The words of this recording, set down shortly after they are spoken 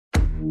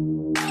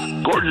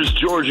Gorgeous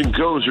George and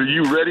Goes, are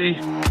you ready?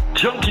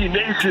 Junkie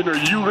Nation, are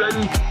you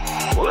ready?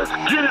 Well, let's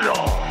get it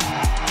on.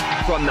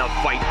 From the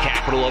fight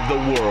capital of the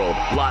world,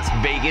 Las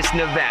Vegas,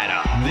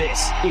 Nevada,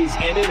 this is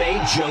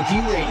MMA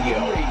Junkie Radio.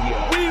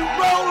 We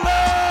rollin'!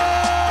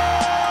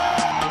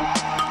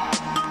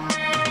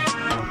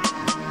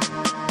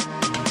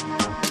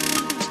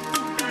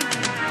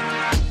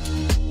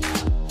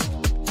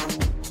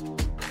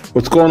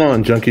 What's going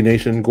on, Junkie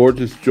Nation?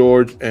 Gorgeous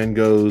George and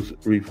Goes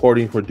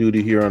reporting for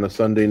duty here on a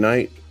Sunday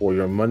night for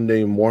your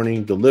Monday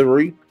morning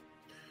delivery.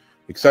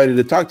 Excited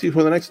to talk to you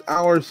for the next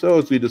hour or so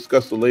as we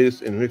discuss the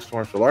latest in mixed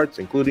martial arts,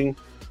 including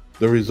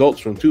the results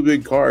from two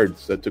big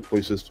cards that took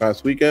place this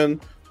past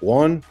weekend.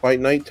 One,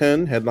 Fight Night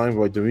 10, headlined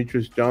by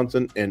Demetrius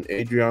Johnson and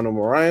Adriano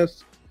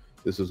Moraes.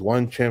 This is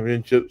one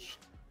championship's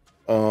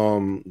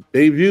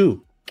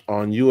debut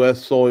on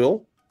U.S.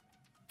 soil.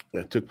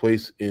 That took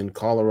place in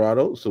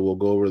Colorado, so we'll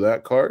go over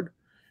that card.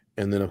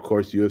 And then, of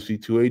course, UFC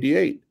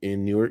 288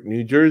 in Newark,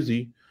 New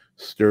Jersey,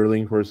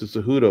 Sterling versus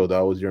Cejudo.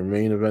 That was your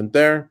main event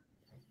there.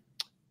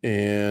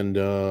 And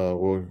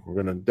we're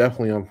going to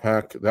definitely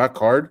unpack that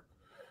card.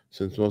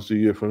 Since most of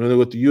you are familiar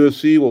with the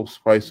UFC, we'll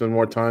probably spend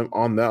more time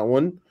on that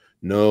one.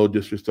 No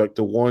disrespect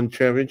to one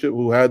championship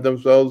who had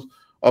themselves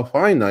a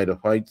fine night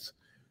of fights,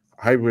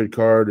 hybrid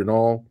card and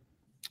all.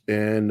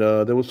 And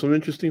there was some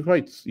interesting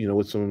fights,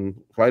 with some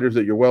fighters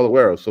that you're well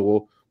aware of.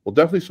 So we'll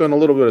definitely spend a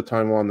little bit of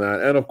time on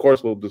that. And, of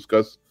course, we'll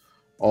discuss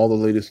all the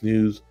latest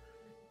news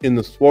in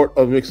the sport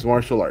of mixed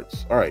martial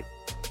arts. All right,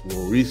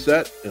 we'll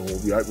reset, and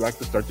we'll be right back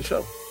to start the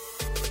show.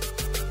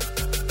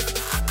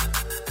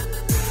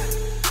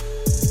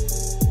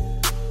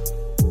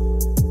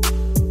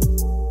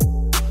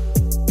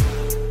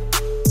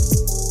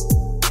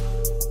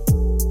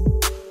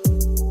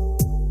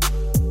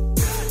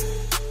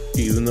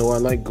 Even though I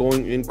like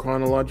going in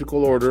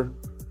chronological order,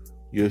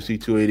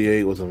 UFC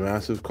 288 was a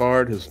massive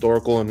card,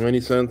 historical in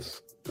many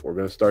sense. We're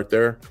going to start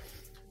there.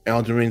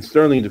 Aljamain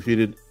Sterling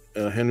defeated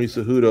Henry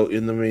Cejudo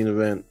in the main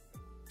event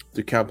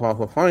to cap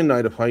off a fine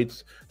night of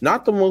fights.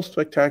 Not the most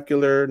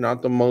spectacular,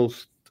 not the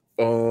most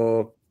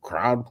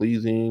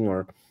crowd-pleasing,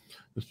 or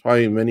there's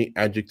probably many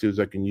adjectives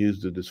I can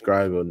use to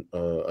describe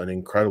an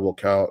incredible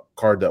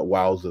card that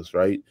wows us,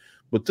 right?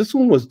 But this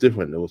one was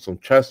different. There was some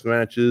chess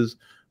matches.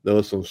 There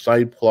was some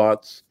side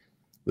plots.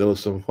 There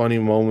was some funny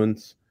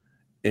moments,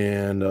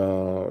 and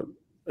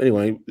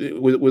anyway,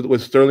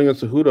 with Sterling and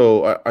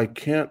Cejudo, I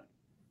can't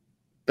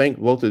thank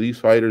both of these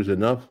fighters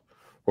enough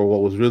for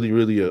what was really,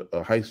 really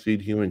a high-speed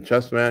human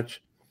chess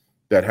match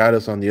that had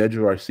us on the edge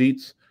of our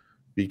seats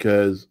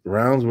because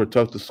rounds were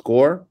tough to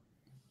score.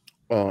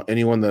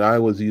 Anyone that I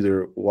was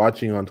either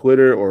watching on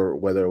Twitter or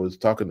whether it was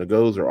talking to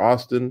Goes or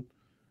Austin,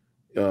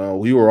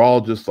 we were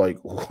all just like,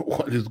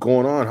 what is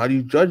going on? How do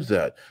you judge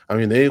that? I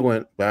mean, they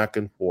went back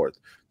and forth.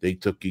 They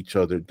took each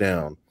other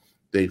down.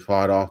 They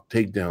fought off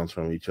takedowns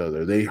from each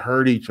other. They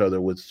hurt each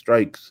other with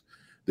strikes.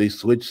 They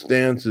switched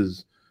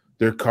stances.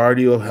 Their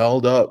cardio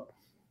held up.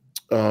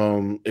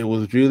 It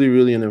was really,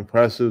 really an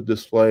impressive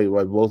display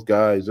by both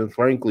guys. And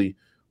frankly,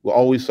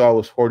 all we saw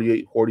was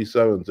 48,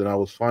 47s, and I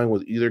was fine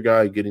with either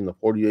guy getting the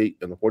 48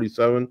 and the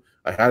 47.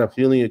 I had a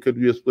feeling it could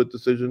be a split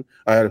decision.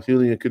 I had a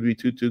feeling it could be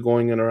 2-2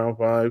 going in around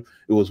 5.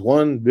 It was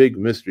one big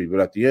mystery, but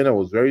at the end, I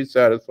was very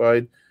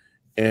satisfied.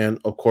 And,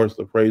 of course,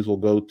 the praise will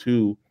go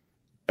to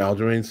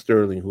Aljamain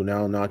Sterling, who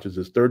now notches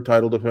his third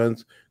title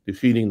defense,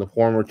 defeating the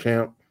former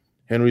champ,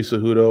 Henry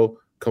Cejudo,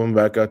 coming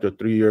back after a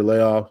 3-year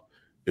layoff.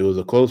 It was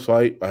a close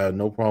fight. I had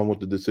no problem with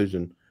the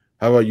decision.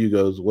 How about you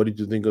guys? What did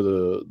you think of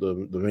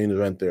the main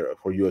event there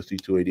for UFC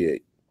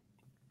 288?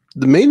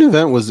 The main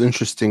event was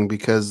interesting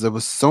because there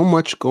was so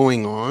much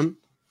going on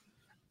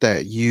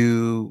that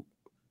you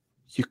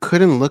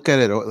couldn't look at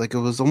it. Like, it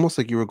was almost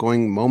like you were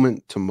going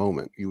moment to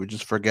moment. You would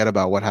just forget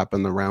about what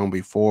happened the round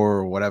before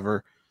or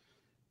whatever.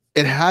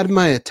 It had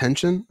my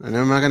attention, and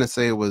I'm not going to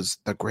say it was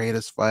the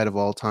greatest fight of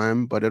all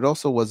time, but it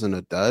also wasn't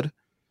a dud.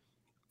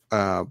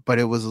 But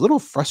it was a little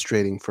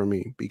frustrating for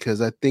me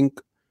because I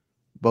think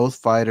both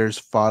fighters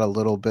fought a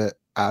little bit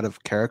out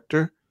of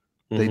character.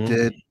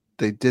 Mm-hmm.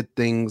 They did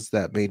things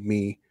that made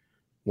me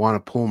want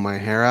to pull my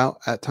hair out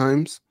at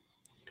times.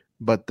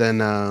 But then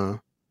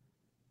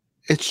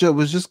it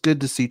was just good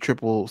to see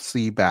Triple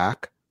C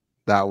back.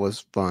 That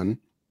was fun.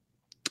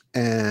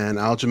 And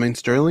Aljamain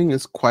Sterling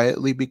is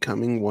quietly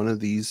becoming one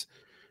of these,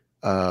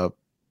 I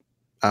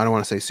don't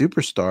want to say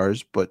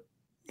superstars, but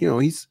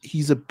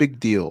he's a big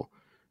deal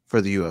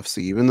for the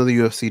UFC. Even though the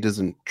UFC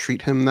doesn't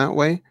treat him that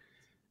way,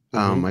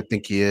 I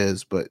think he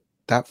is. But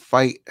that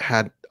fight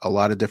had a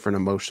lot of different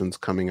emotions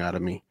coming out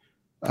of me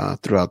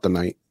throughout the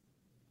night.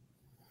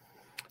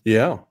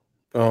 Yeah.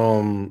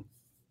 Cejudo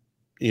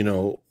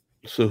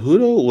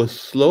was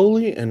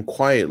slowly and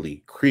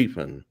quietly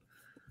creeping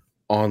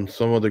on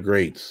some of the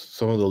greats,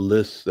 some of the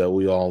lists that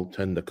we all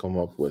tend to come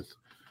up with,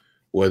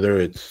 whether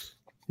it's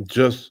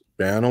just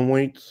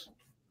bantamweights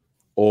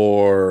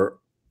or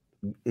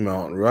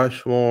Mount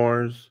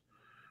Rushmores,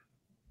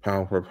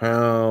 pound for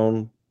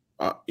pound.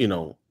 I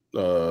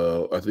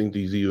think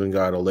he's even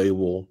got a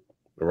label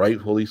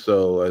rightfully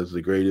so, as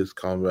the greatest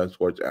combat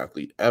sports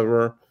athlete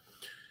ever.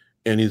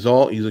 And he's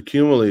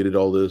accumulated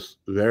all this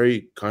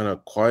very kind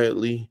of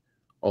quietly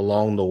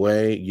along the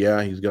way.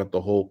 Yeah, he's got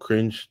the whole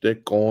cringe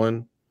stick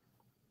going.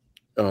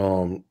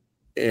 Um,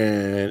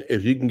 and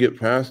if you can get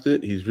past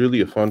it, he's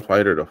really a fun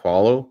fighter to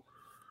follow.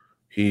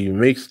 He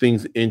makes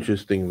things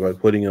interesting by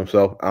putting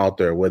himself out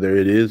there, whether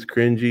it is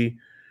cringy,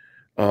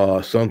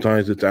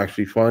 sometimes it's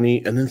actually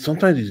funny, and then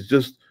sometimes he's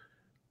just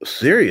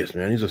serious,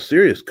 man. He's a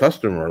serious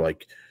customer.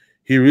 Like,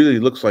 he really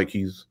looks like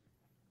he's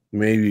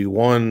maybe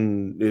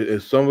one.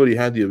 If somebody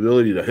had the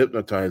ability to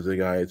hypnotize the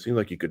guy, it seems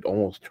like you could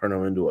almost turn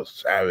him into a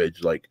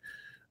savage, like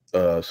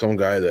some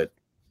guy that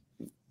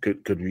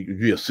could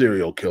be a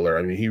serial killer.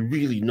 I mean, he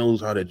really knows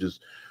how to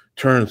just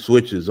turn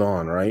switches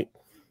on, right?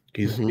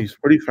 He's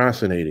pretty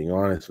fascinating,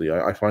 honestly.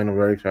 I find him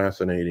very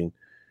fascinating.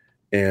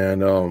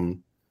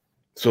 And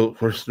so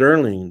for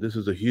Sterling, this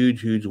is a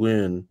huge, huge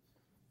win.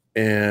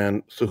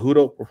 And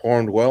Cejudo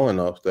performed well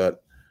enough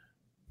that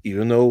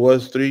even though it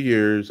was 3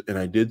 years, and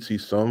I did see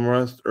some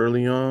rust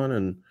early on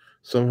and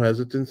some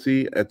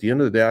hesitancy, at the end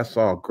of the day, I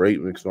saw a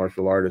great mixed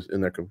martial artist in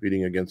there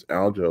competing against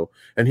Aljo,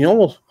 and he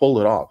almost pulled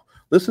it off.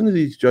 Listen to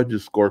these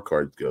judges'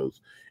 scorecards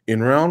goes.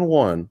 In round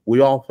one, we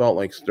all felt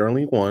like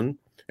Sterling won,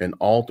 and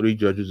all three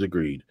judges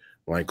agreed.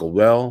 Michael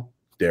Bell,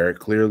 Derek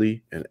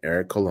Clearly, and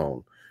Eric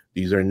Colon.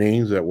 These are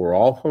names that we're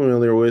all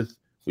familiar with.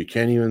 We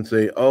can't even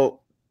say, oh,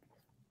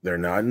 they're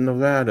not in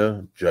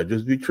Nevada.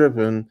 Judges be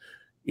tripping.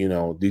 You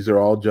know, these are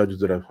all judges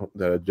that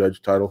have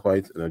judged title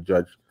fights and have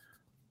judged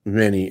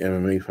many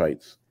MMA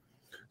fights.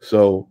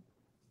 So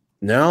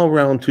now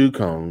round two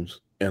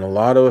comes, and a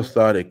lot of us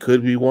thought it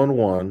could be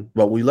 1-1,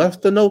 but we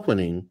left an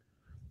opening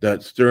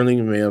that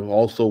Sterling may have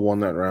also won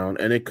that round,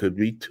 and it could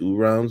be 2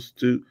 rounds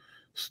to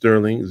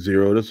Sterling,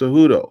 0 to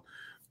Cejudo.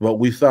 But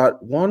we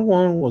thought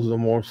 1-1 was the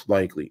most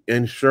likely,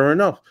 and sure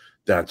enough,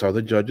 that's how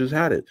the judges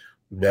had it.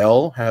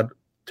 Bell had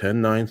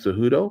 10-9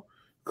 Cejudo.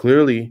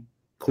 Cleary,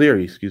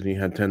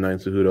 had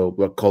 10-9 Cejudo,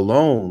 but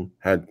Colon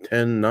had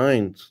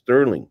 10-9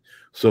 Sterling.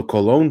 So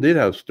Colon did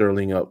have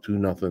Sterling up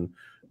 2-0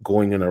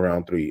 going in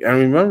round 3. And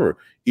remember,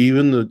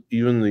 even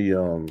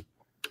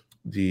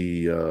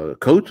the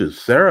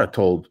coaches, Sarah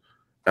told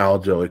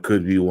Aljo it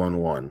could be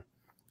 1-1.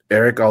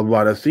 Eric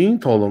Albarracin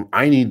told him,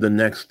 I need the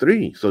next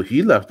 3. So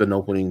he left an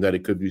opening that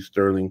it could be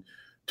Sterling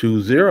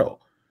 2-0.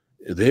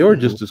 They were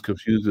just as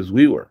confused as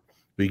we were.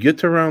 We get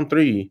to round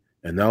 3,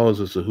 and that was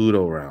a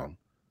Cejudo round.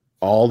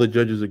 All the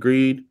judges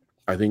agreed.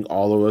 I think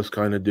all of us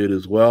kind of did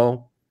as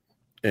well.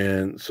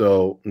 And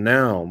so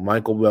now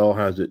Michael Bell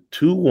has it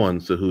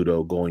 2-1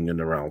 Cejudo going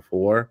into round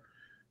 4.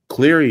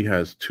 Cleary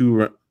has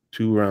 2-1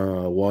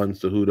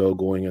 Cejudo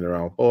going into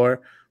round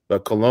 4.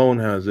 But Colon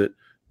has it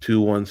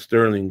 2-1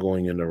 Sterling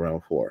going into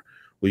round 4.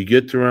 We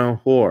get to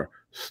round 4.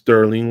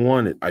 Sterling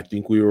won it. I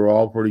think we were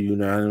all pretty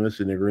unanimous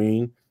in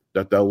agreeing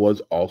that that was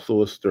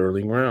also a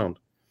Sterling round.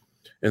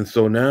 And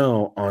so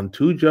now on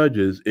 2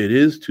 judges, it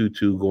is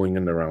 2-2 going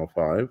into round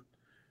 5.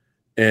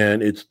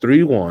 And it's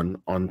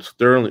 3-1 on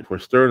Sterling for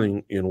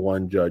Sterling in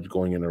 1 judge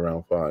going into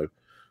round 5.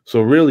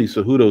 So really,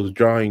 Cejudo's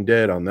drawing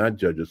dead on that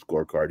judge's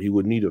scorecard. He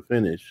would need a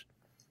finish.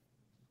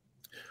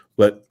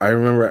 But I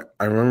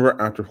remember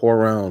after 4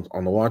 rounds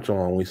on the watch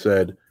along, we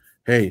said,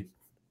 hey,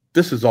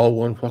 this is all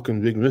one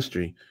fucking big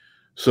mystery.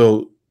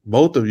 So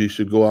both of you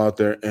should go out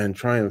there and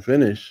try and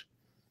finish,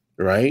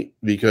 right?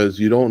 Because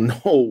you don't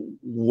know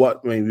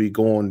what may be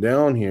going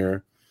down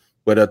here.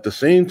 But at the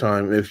same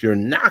time, if you're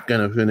not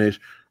going to finish,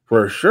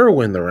 for sure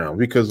win the round.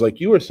 Because like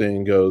you were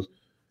saying,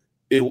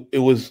 it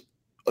was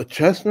a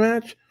chess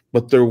match,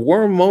 but there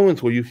were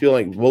moments where you feel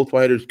like both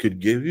fighters could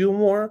give you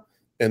more,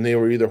 and they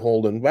were either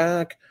holding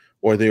back,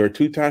 or they were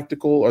too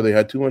tactical, or they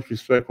had too much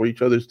respect for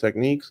each other's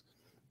techniques.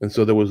 And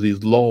so there was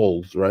these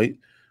lulls, right,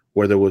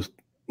 where there was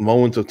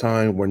moments of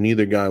time where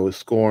neither guy was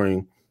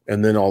scoring,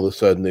 and then all of a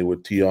sudden they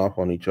would tee off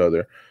on each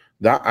other.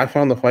 That I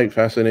found the fight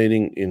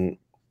fascinating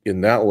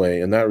in that way,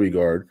 in that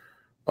regard,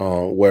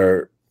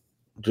 where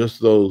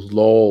just those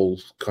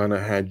lulls kind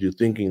of had you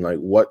thinking, like,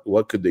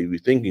 what could they be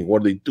thinking?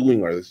 What are they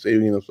doing? Are they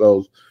saving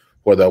themselves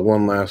for that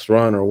one last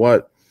run or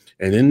what?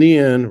 And in the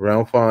end,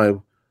 round 5,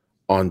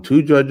 on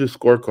 2 judges'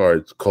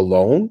 scorecards,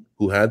 Colon,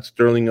 who had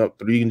Sterling up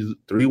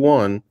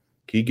 3-1,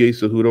 he gave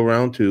Cejudo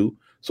round 2.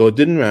 So it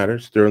didn't matter.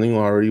 Sterling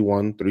already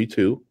won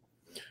 3-2.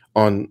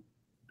 On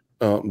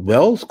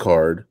Bell's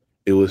card,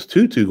 it was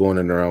 2-2 going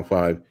into round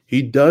 5.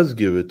 He does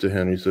give it to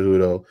Henry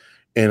Cejudo.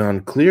 And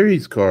on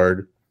Cleary's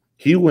card,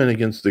 he went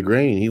against the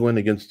grain. He went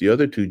against the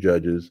other 2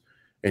 judges,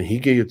 and he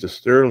gave it to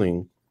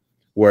Sterling,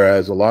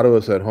 whereas a lot of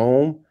us at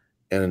home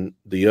and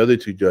the other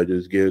 2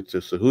 judges gave it to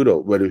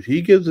Cejudo. But if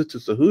he gives it to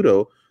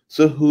Cejudo,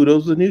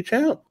 Cejudo's the new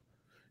champ.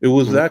 It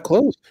was that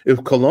close.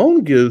 If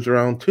Colon gives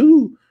round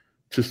 2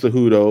 to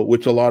Cejudo,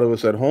 which a lot of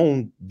us at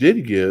home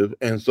did give,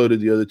 and so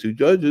did the other 2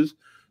 judges,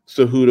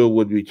 Cejudo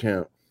would be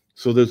champ.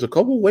 So there's a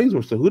couple ways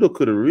where Cejudo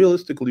could have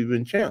realistically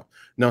been champ.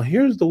 Now,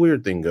 here's the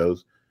weird thing,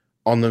 goes.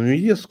 On the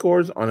media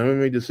scores on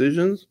MMA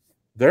decisions,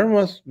 there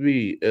must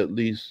be at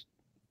least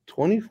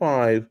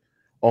 25,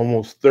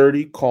 almost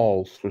 30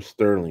 calls for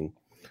Sterling.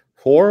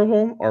 4 of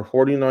them are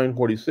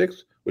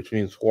 49-46, which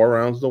means 4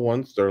 rounds to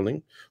 1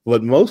 Sterling,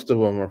 but most of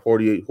them are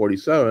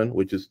 48-47,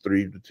 which is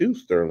 3-2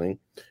 Sterling,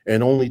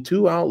 and only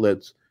 2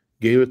 outlets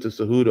gave it to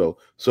Cejudo.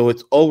 So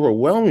it's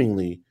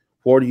overwhelmingly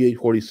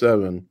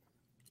 48-47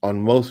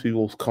 on most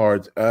people's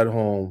cards at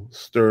home,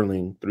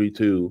 Sterling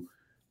 3-2.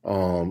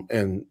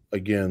 And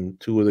again,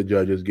 2 of the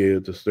judges gave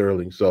it to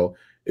Sterling. So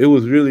it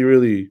was really,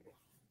 really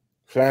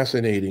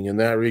fascinating in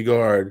that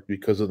regard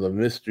because of the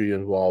mystery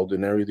involved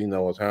and everything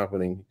that was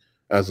happening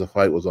as the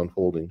fight was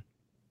unfolding.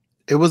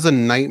 It was a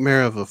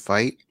nightmare of a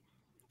fight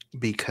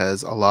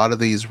because a lot of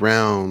these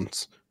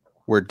rounds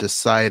were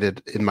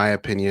decided, in my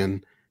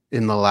opinion,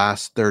 in the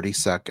last 30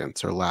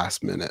 seconds or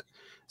last minute.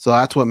 So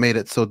that's what made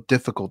it so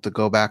difficult to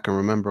go back and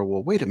remember,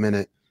 well, wait a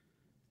minute.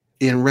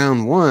 In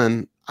round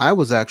 1, I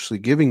was actually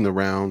giving the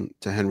round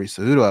to Henry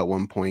Cejudo at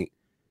one point.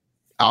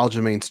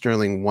 Aljamain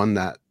Sterling won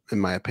that, in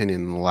my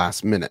opinion, in the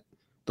last minute,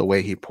 the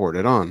way he poured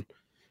it on.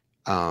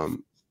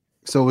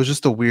 So it was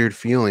just a weird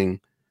feeling.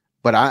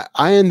 But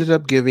I ended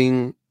up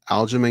giving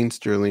Aljamain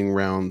Sterling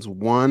rounds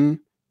 1,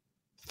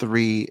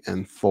 3,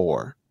 and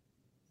 4.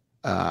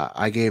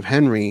 I gave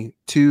Henry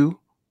 2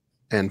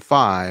 and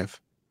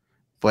 5,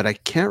 but I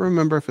can't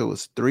remember if it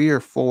was 3 or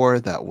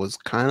 4 that was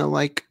kind of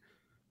like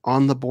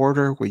on the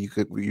border where you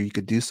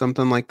could do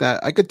something like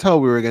that. I could tell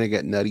we were going to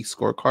get nutty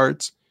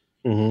scorecards,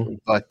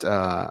 but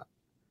I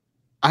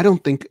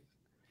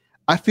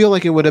feel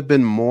like it would have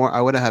been more.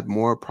 I would have had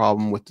more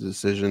problem with the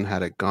decision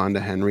had it gone to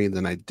Henry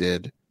than I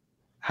did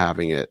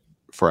having it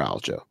for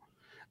Aljo.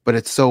 But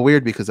it's so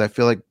weird because I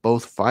feel like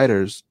both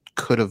fighters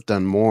could have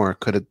done more,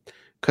 could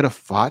have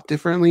fought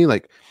differently.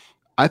 Like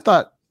I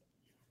thought,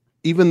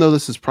 even though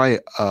this is probably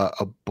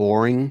a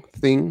boring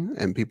thing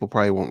and people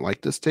probably won't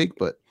like this take,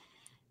 but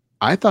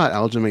I thought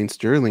Aljamain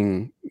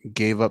Sterling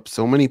gave up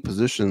so many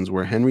positions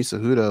where Henry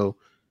Cejudo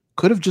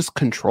could have just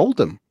controlled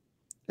him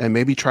and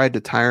maybe tried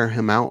to tire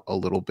him out a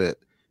little bit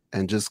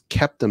and just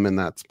kept him in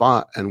that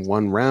spot and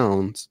won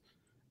rounds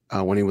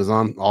when he was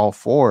on all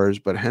fours.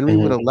 But Henry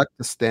would have liked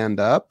to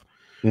stand up,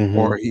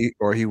 or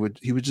he would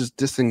just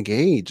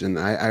disengage, and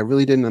I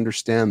really didn't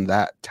understand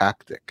that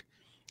tactic.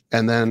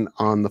 And then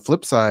on the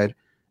flip side,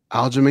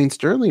 Aljamain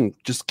Sterling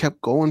just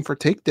kept going for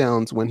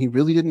takedowns when he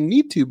really didn't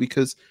need to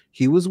because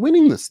he was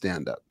winning the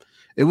stand-up.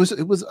 It was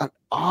an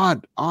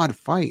odd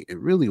fight. It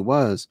really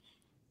was.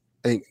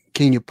 And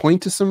can you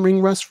point to some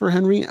ring rust for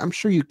Henry? I'm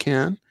sure you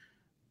can,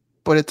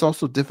 but it's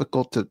also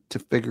difficult to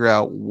figure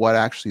out what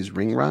actually is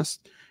ring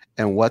rust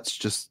and what's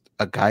just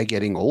a guy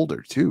getting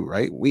older too,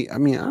 right? I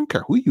don't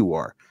care who you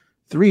are.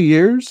 3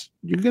 years,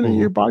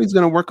 your body's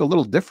gonna work a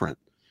little different,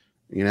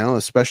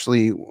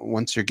 especially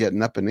once you're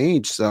getting up in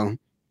age. So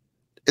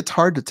it's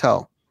hard to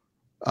tell.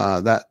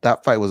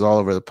 That fight was all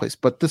over the place,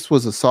 but this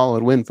was a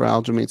solid win for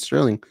Aljamain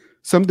Sterling,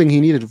 something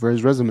he needed for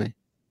his resume.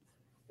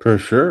 For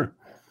sure.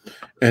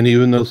 And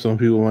even though some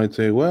people might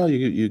say, well,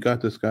 you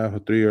got this guy for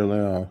 3-year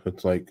layoff,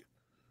 it's like,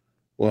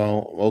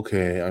 well,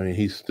 okay. I mean,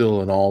 he's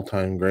still an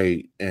all-time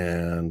great,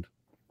 and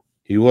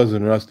he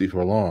wasn't rusty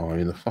for long. I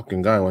mean, the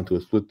fucking guy went to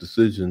a split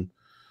decision.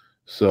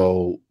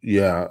 So,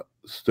 yeah,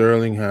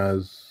 Sterling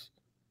has,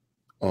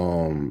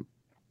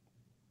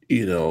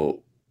 he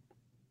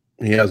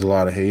has a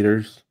lot of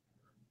haters,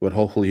 but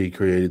hopefully he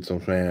created some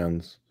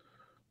fans.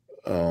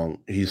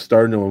 He's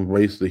starting to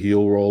embrace the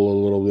heel role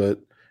a little bit,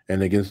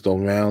 and against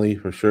O'Malley,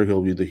 for sure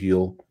he'll be the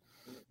heel.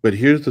 But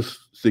here's the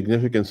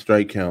significant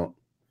strike count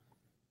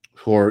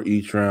for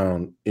each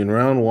round. In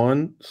round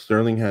 1,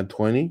 Sterling had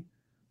 20,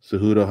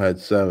 Cejudo had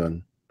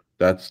 7.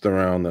 That's the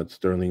round that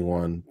Sterling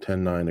won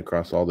 10-9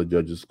 across all the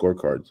judges'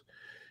 scorecards.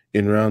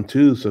 In round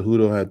 2,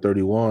 Cejudo had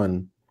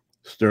 31,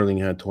 Sterling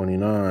had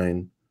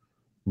 29,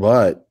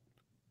 but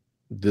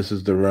this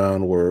is the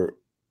round where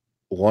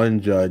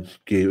one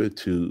judge gave it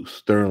to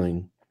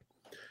Sterling.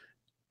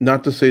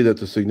 Not to say that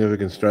the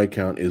significant strike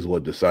count is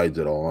what decides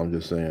it all. I'm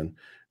just saying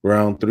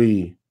round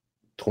 3,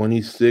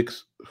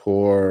 26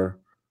 for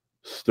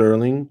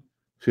Sterling,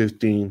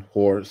 15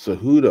 for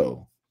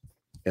Cejudo.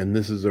 And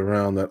this is a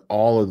round that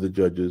all of the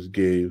judges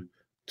gave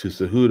to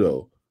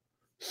Cejudo.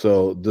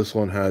 So this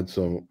one had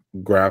some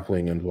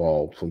grappling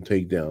involved, some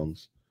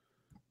takedowns.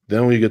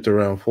 Then we get to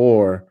round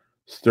 4,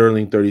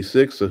 Sterling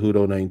 36,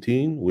 Cejudo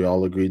 19. We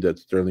all agreed that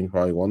Sterling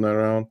probably won that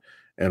round.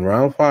 And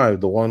round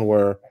 5, the one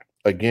where,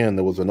 again,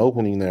 there was an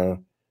opening there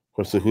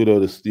for Cejudo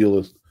to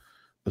steal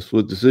a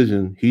split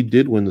decision. He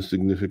did win the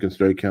significant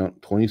strike count,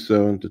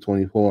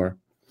 27-24.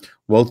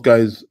 Both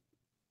guys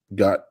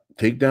got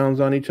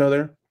takedowns on each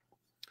other.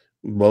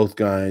 Both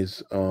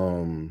guys,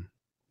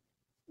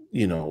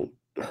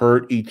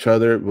 hurt each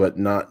other, but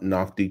not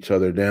knocked each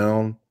other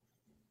down.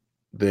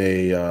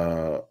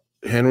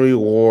 Henry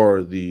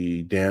wore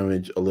the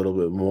damage a little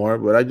bit more,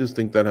 but I just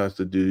think that has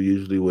to do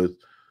usually with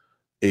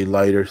a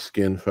lighter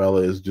skin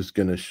fella is just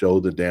going to show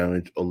the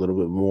damage a little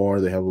bit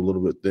more. They have a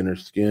little bit thinner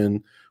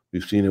skin.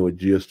 We've seen it with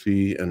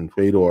GSP and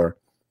Fedor.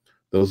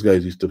 Those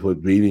guys used to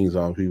put beatings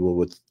on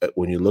people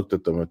when you looked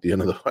at them at the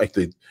end of the fight.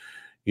 If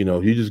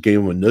you just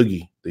gave them a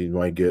noogie, they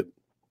might get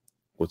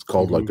what's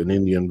called like an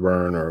Indian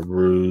burn or a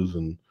bruise.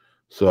 And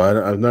So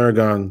I've never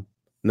gotten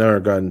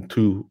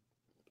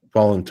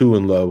fallen too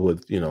in love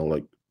with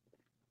like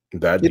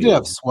that He did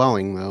have deal.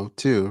 swelling though,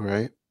 too,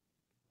 right?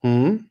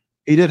 Hmm.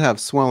 He did have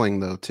swelling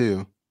though,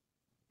 too.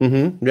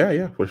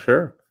 Yeah, for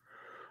sure.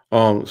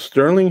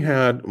 Sterling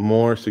had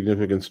more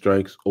significant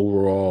strikes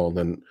overall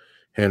than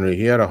Henry.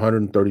 He had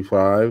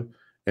 135,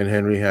 and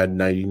Henry had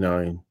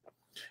 99.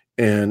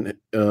 And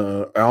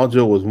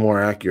Aljo was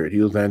more accurate. He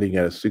was landing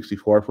at a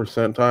 64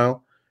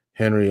 percentile.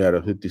 Henry at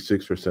a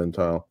 56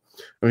 percentile.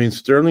 I mean,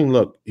 Sterling,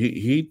 look,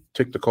 he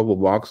ticked a couple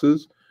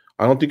boxes.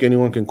 I don't think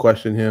anyone can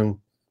question him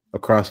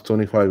across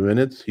 25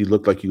 minutes. He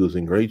looked like he was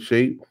in great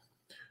shape.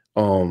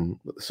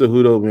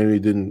 Cejudo maybe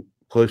didn't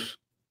push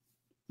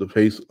the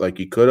pace like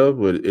he could have,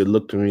 but it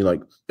looked to me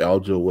like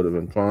Aljo would have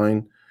been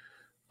fine.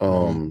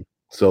 Mhm.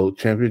 So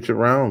championship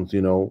rounds,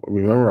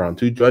 remember on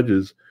two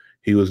judges,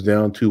 he was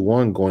down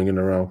 2-1 going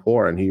into round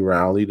four, and he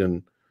rallied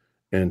and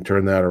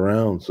turned that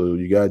around. So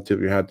you got to tip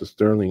your hat to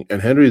Sterling.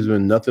 And Henry's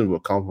been nothing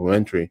but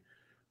complimentary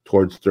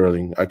towards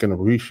Sterling. I can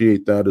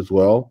appreciate that as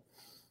well.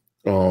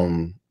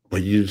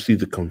 But you just see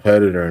the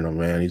competitor in him,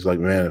 man. He's like,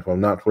 man, if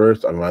I'm not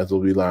first, I might as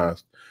well be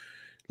last.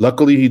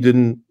 Luckily, he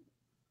didn't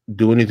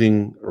do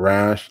anything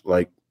rash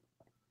like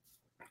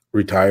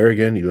retire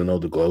again, even though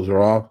the gloves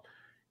are off.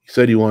 He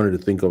said he wanted to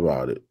think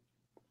about it.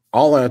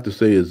 All I have to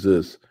say is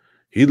this: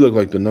 he looked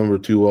like the number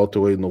 2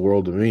 welterweight in the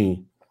world to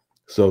me.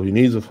 So if he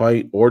needs a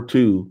fight or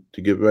two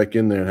to get back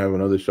in there and have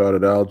another shot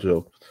at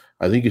Aljo,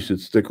 I think he should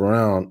stick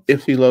around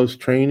if he loves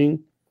training,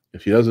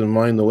 if he doesn't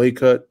mind the weight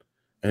cut,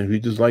 and if he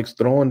just likes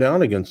throwing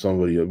down against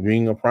somebody or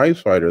being a prize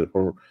fighter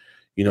for,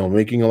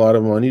 making a lot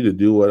of money to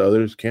do what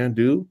others can't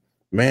do.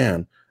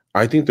 Man,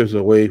 I think there's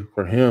a way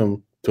for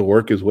him to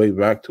work his way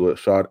back to a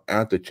shot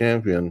at the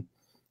champion.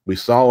 We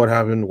saw what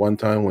happened one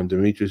time when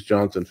Demetrius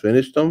Johnson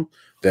finished him.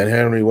 Then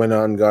Henry went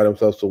out and got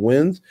himself some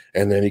wins,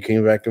 and then he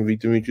came back and beat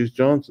Demetrius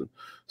Johnson.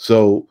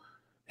 So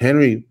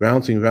Henry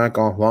bouncing back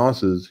off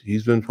losses,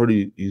 he's been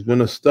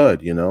a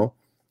stud,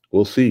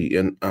 We'll see.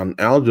 And on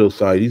Aljo's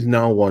side, he's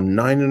now won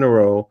 9 in a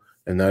row,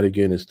 and that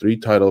again is 3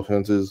 title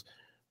offenses.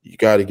 You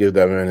got to give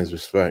that man his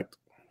respect.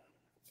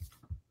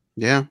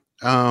 Yeah.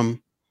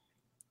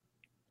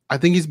 I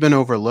think he's been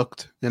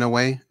overlooked in a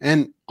way.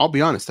 And I'll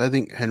be honest, I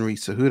think Henry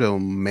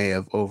Cejudo may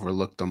have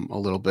overlooked him a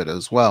little bit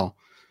as well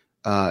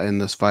in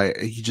this fight.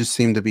 He just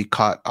seemed to be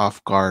caught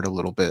off guard a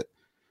little bit.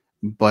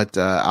 But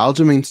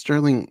Aljamain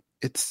Sterling,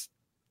 it's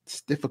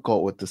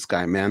difficult with this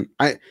guy, man.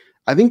 I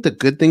think the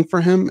good thing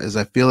for him is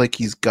I feel like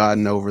he's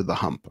gotten over the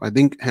hump. I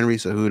think Henry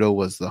Cejudo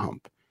was the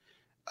hump.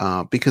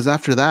 Because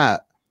after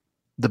that,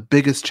 the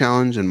biggest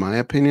challenge, in my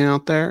opinion,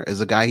 out there is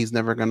a guy he's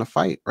never going to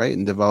fight, right?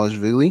 In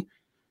Dvalishvili.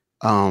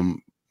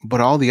 But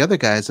all the other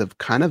guys have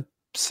kind of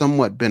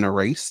somewhat been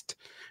erased.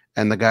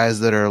 And the guys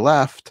that are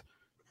left,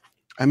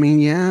 I mean,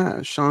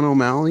 yeah, Sean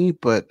O'Malley,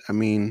 but I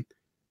mean,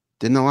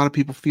 didn't a lot of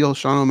people feel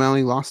Sean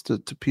O'Malley lost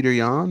to Peter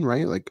Yan,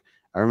 right? Like,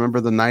 I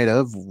remember the night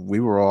of, we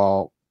were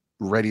all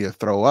ready to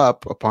throw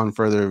up upon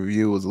further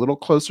review. It was a little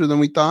closer than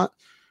we thought.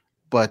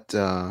 But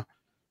I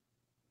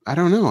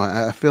don't know.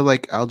 I feel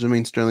like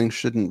Aljamain Sterling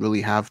shouldn't really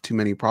have too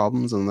many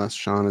problems unless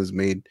Sean has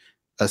made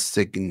a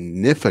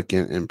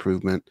significant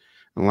improvement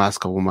in the last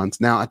couple of months.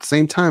 Now, at the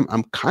same time,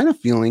 I'm kind of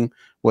feeling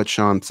what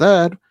Sean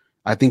said.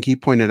 I think he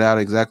pointed out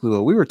exactly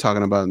what we were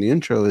talking about in the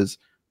intro is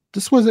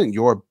this wasn't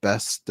your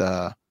best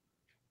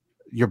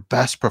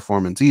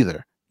performance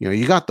either.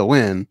 You got the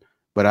win,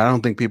 but I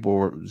don't think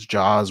people's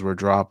jaws were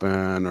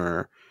dropping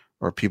or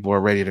people are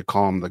ready to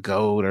call him the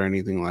GOAT or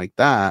anything like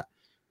that.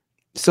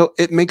 So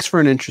it makes for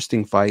an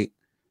interesting fight.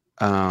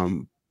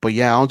 But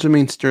yeah,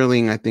 Aljamain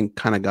Sterling, I think,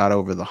 kind of got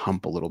over the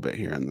hump a little bit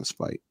here in this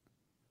fight.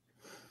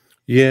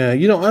 Yeah,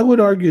 I would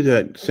argue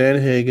that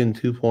Sandhagen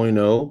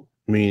 2.0,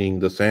 meaning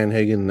the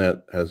Sandhagen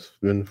that has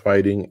been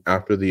fighting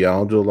after the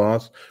Aljo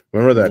loss.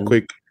 Remember that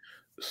quick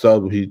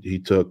sub he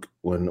took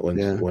when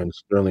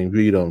Sterling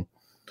beat him?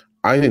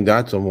 I think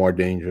that's a more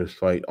dangerous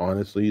fight,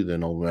 honestly,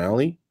 than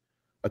O'Malley.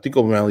 I think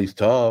O'Malley's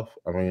tough.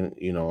 I mean,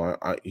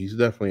 he's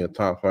definitely a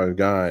top 5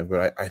 guy,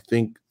 but I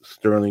think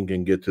Sterling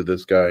can get to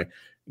this guy,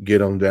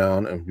 get him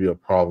down, and be a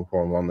problem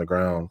for him on the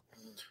ground.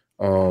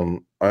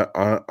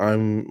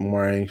 I'm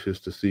more anxious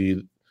to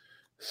see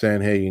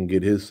Sandhagen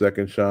get his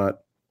second shot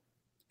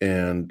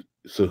and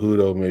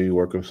Cejudo maybe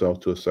work himself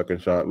to a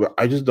second shot. But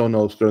I just don't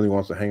know if Sterling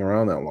wants to hang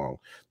around that long.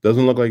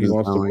 Doesn't look like he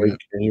wants to break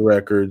any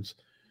records.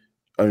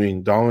 I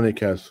mean, Dominic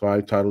has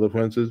 5 title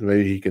defenses.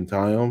 Maybe he can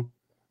tie them,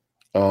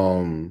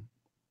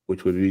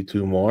 which would be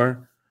 2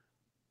 more.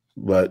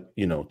 But,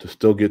 to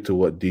still get to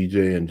what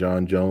DJ and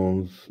John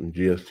Jones and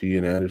GSP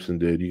and Anderson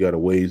did, you got a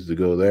ways to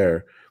go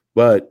there.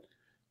 But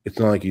it's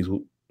not like he's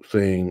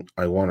saying,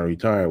 I want to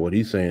retire. What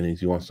he's saying is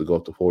he wants to go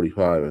up to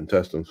 45 and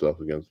test himself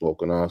against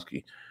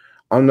Volkanovski.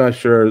 I'm not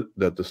sure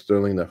that the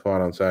Sterling that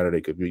fought on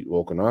Saturday could beat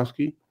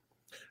Volkanovski,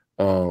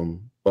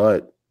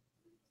 but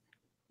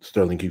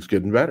Sterling keeps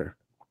getting better.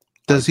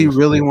 Does he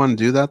really want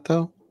to do that,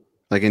 though?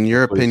 Like, in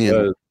your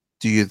opinion,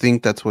 do you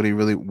think that's what he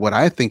really – what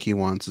I think he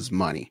wants is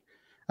money.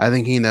 I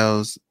think he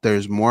knows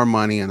there's more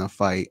money in a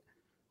fight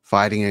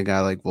fighting a guy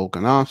like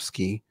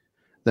Volkanovski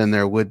than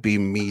there would be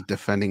me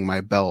defending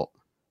my belt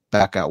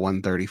back at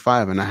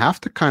 135. And I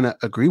have to kind of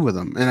agree with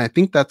him. And I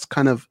think that's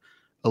kind of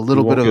a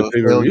little bit of a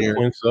failure.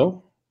 Points,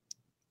 though.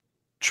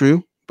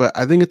 True. But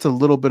I think it's a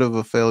little bit of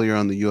a failure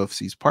on the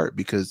UFC's part,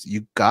 because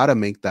you got to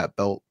make that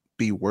belt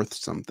be worth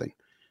something,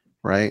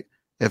 right?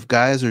 If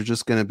guys are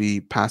just going to be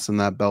passing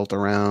that belt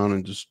around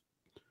and just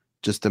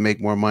to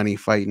make more money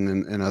fighting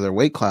in other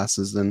weight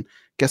classes, then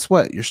guess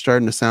what? You're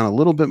starting to sound a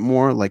little bit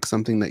more like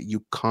something that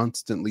you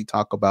constantly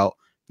talk about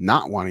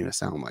not wanting to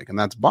sound like, and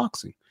that's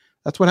boxing.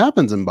 That's what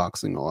happens in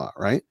boxing a lot,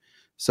 right?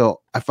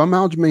 So if I'm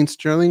Aljamain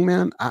Sterling,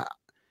 man,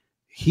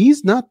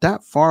 he's not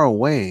that far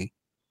away.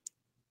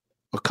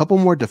 A couple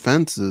more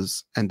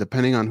defenses, and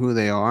depending on who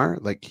they are,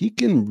 like, he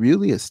can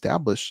really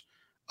establish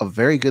a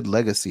very good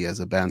legacy as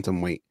a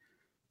bantamweight.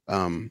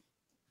 In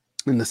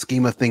the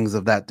scheme of things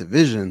of that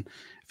division,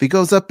 if he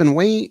goes up in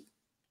weight,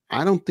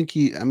 I don't think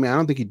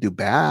he'd do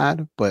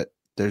bad, but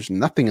there's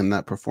nothing in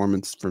that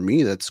performance for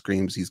me that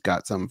screams he's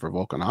got something for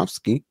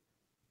Volkanovski.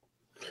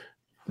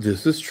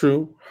 This is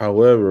true.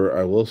 However,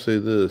 I will say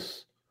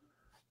this.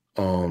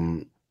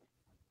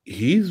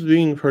 He's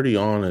being pretty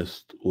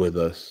honest with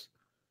us.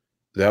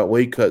 That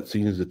weight cut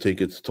seems to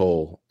take its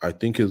toll. I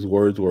think his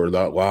words were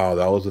that, wow,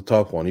 that was a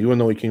tough one. Even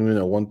though he came in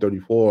at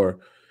 134,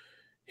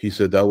 he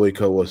said that weight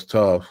cut was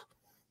tough.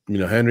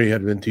 Henry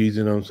had been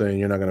teasing him, saying,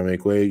 you're not going to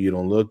make weight. You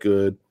don't look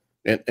good.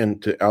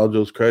 And to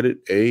Aljo's credit,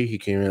 he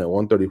came in at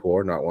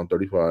 134, not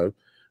 135.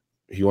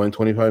 He went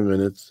 25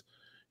 minutes.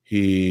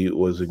 He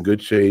was in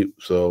good shape.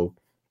 So,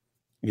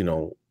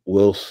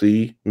 we'll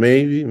see.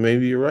 Maybe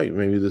you're right.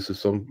 Maybe this is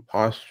some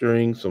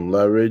posturing, some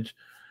leverage.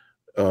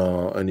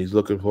 And he's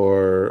looking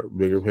for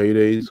bigger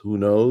paydays. Who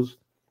knows?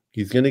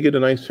 He's going to get a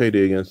nice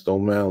payday against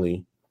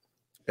O'Malley.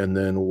 And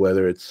then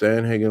whether it's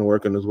Sandhagen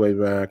working his way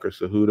back or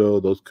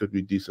Cejudo, those could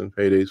be decent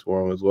paydays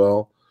for him as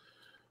well.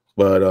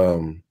 But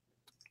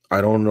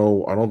I don't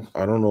know.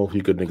 I don't know if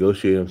he could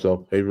negotiate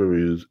himself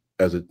pay-per-views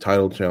as a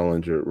title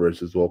challenger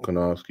versus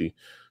Volkanovski.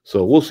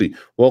 So we'll see.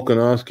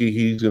 Volkanovski,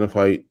 he's going to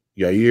fight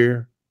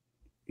Yair.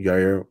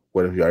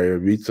 What if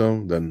Yair beats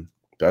him? Then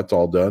that's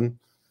all done.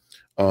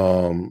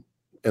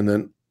 And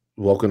then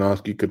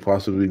Volkanovski could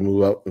possibly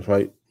move up and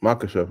fight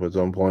Makhachev at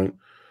some point.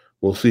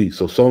 We'll see.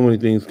 So many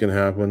things can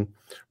happen.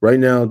 Right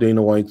now,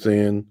 Dana White's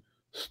saying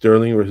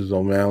Sterling versus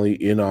O'Malley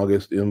in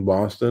August in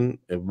Boston.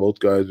 If both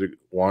guys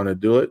want to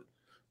do it,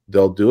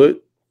 they'll do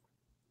it.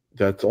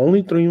 That's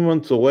only 3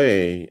 months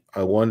away.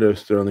 I wonder if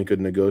Sterling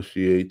could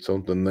negotiate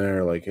something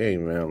there. Like, hey,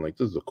 man, like,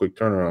 this is a quick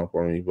turnaround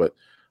for me. But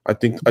I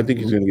think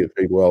he's going to get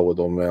paid well with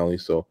O'Malley.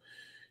 So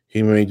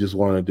he may just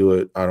want to do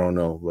it. I don't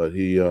know. But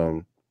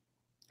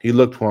he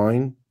looked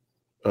fine.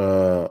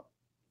 By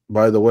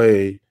the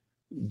way,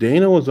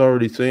 Dana was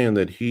already saying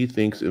that he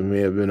thinks it may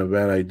have been a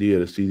bad idea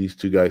to see these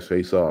two guys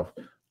face off.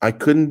 I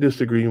couldn't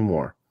disagree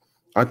more.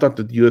 I thought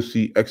that the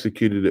UFC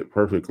executed it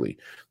perfectly.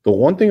 The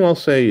one thing I'll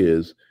say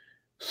is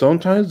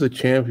sometimes the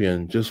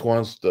champion just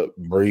wants to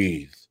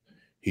breathe.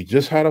 He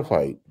just had a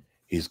fight.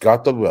 He's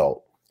got the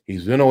belt.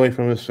 He's been away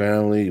from his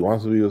family. He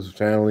wants to be with his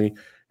family.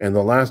 And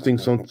the last thing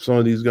some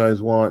of these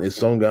guys want is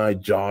some guy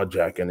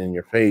jaw-jacking in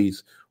your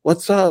face.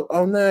 What's up?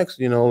 I'm next.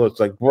 It's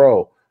like,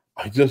 bro,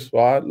 I just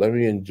fought. Let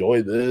me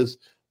enjoy this.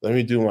 Let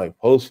me do my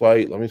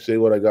post-fight. Let me say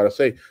what I got to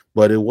say.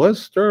 But it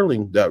was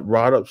Sterling that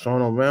brought up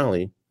Sean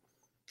O'Malley.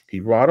 He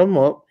brought him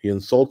up. He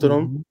insulted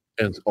him.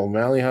 And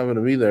O'Malley having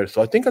to be there.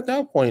 So I think at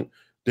that point,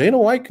 Dana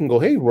White can go,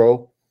 hey,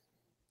 bro,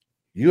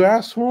 you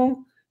asked for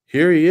him.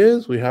 Here he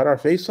is. We had our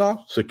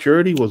face-off.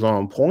 Security was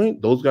on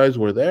point. Those guys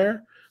were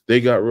there. They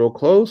got real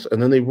close,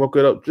 and then they broke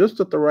it up just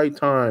at the right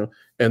time.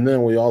 And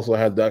then we also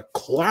had that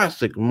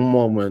classic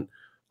moment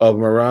of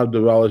Merab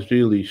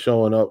Dvalishvili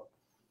showing up,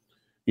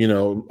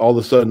 all of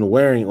a sudden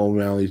wearing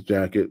O'Malley's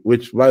jacket,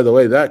 which, by the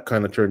way, that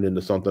kind of turned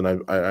into something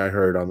I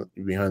heard on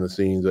behind the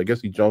scenes. I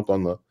guess he jumped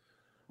on the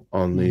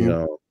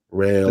rail.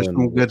 There's and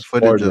some good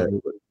footage of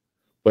it.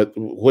 But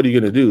what are you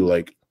going to do?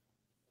 Like,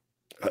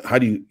 how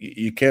do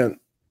you can't.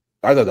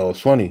 I thought that was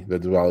funny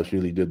that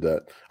Dvalishvili did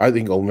that. I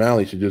think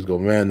O'Malley should just go,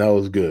 man, that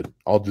was good.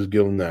 I'll just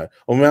give him that.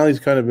 O'Malley's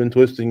kind of been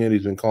twisting it.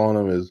 He's been calling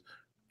him his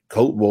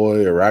coat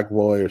boy or rack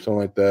boy or something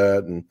like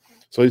that. And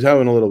so he's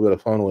having a little bit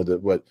of fun with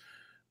it. But,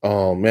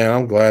 man,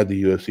 I'm glad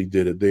the UFC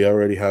did it. They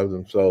already have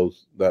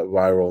themselves that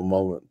viral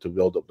moment to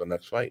build up the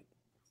next fight.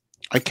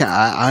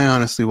 I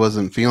honestly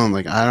wasn't feeling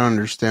like, I don't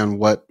understand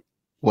what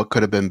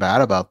could have been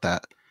bad about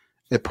that.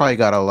 It probably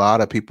got a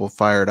lot of people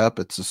fired up.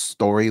 It's a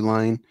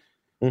storyline.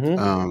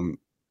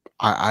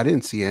 I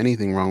didn't see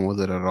anything wrong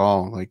with it at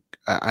all. Like,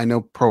 I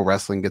know pro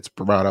wrestling gets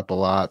brought up a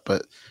lot,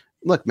 but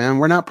look, man,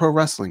 we're not pro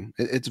wrestling.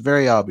 It's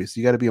very obvious.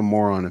 You got to be a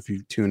moron if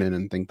you tune in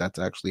and think that's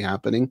actually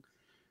happening.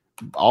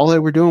 All they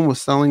were doing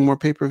was selling more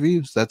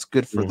pay-per-views. That's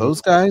good for those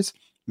guys.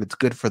 It's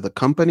good for the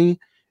company.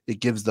 It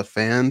gives the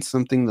fans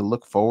something to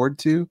look forward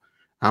to.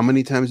 How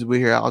many times did we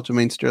hear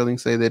Aljamain Sterling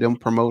say they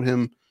didn't promote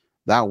him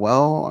that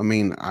well? I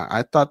mean,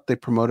 I thought they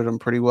promoted him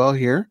pretty well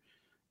here.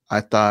 I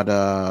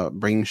thought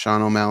bringing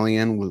Sean O'Malley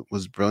in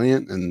was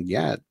brilliant. And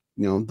yeah,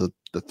 the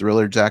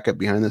Thriller jacket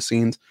behind the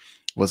scenes.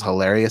 was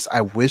hilarious.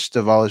 I wish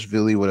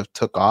Dvalishvili would have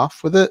took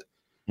off with it.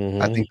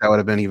 I think that would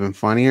have been even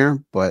funnier.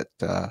 But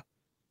I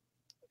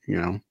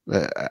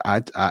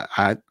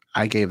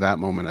gave that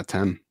moment a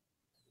 10.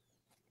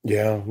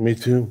 Yeah, me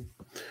too.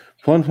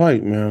 Fun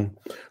fight, man.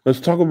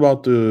 Let's talk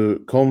about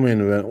the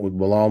co-main event with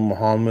Bilal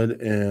Muhammad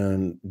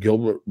and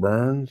Gilbert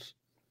Burns.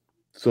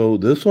 So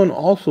this one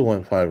also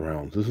went 5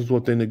 rounds. This is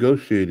what they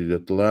negotiated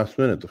at the last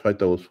minute. The fight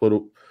that was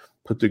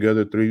put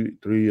together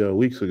three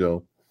weeks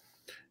ago,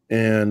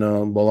 and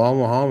Bilal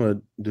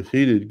Muhammad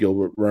defeated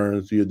Gilbert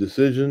Burns via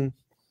decision.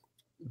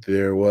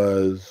 There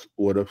was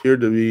what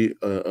appeared to be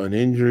an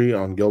injury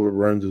on Gilbert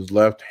Burns'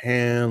 left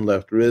hand,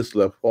 left wrist,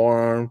 left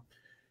forearm.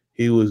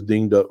 He was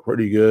dinged up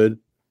pretty good.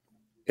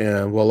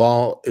 And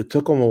Bilal, it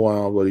took him a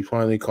while, but he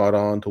finally caught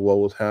on to what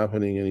was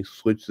happening, and he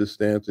switched his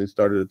stance and he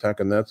started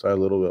attacking that side a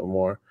little bit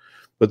more.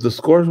 But the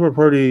scores were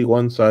pretty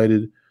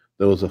one-sided.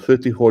 There was a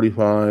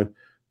 50-45,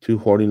 2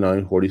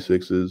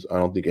 49-46s. I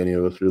don't think any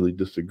of us really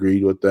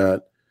disagreed with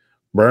that.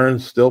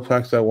 Burns still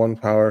packs that one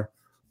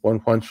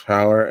punch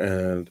power,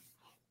 and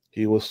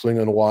he was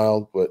swinging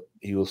wild, but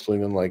he was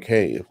swinging like,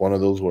 hey, if one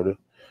of those were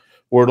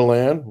to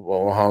land,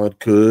 well, Muhammad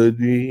could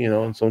be,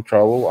 in some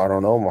trouble. I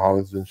don't know.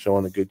 Muhammad's been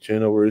showing a good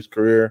chin over his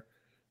career,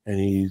 and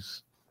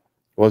he's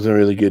wasn't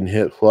really getting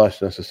hit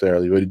flush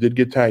necessarily, but he did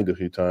get tagged a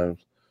few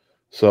times.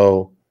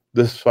 So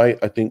this fight,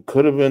 I think,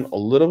 could have been a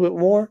little bit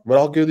more, but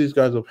I'll give these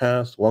guys a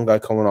pass. One guy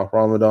coming off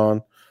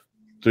Ramadan,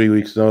 3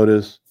 weeks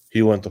notice.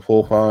 He went to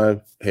full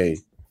 5. Hey,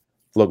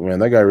 look, man,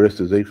 that guy risked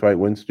his 8-fight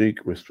win streak.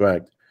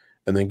 Respect.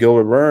 And then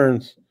Gilbert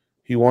Burns,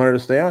 he wanted to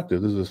stay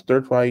active. This is his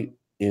 3rd fight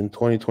in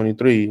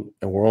 2023,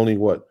 and we're only,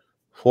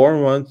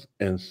 4 months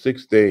and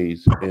 6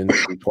 days in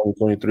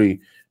 2023,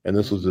 and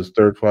this was his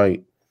 3rd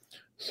fight.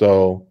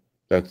 So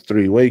that's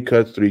 3 weight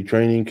cuts, 3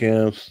 training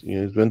camps.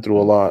 He's been through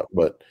a lot,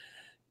 but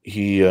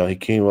he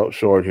came up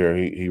short here.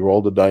 He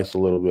rolled the dice a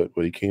little bit,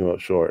 but he came up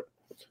short.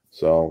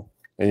 So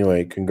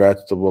anyway,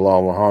 congrats to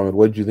Bilal Muhammad.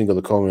 What did you think of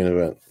the co-main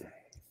event?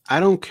 I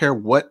don't care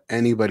what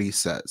anybody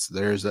says.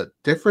 There's a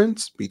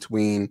difference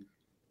between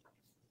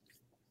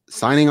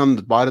signing on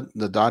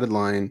the dotted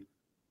line,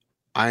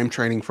 I'm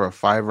training for a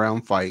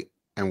 5-round fight,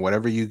 and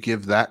whatever you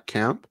give that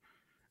camp,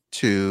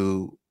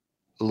 to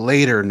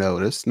later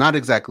notice, not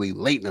exactly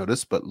late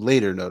notice, but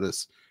later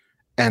notice,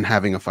 and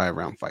having a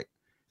 5-round fight.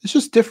 It's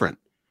just different.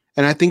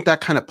 And I think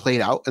that kind of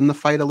played out in the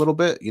fight a little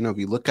bit. If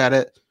you look at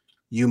it,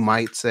 you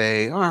might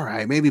say, all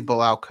right, maybe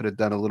Bilal could have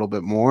done a little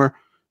bit more,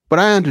 but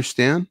I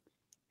understand.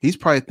 He's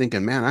probably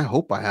thinking, man, I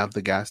hope I have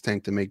the gas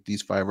tank to make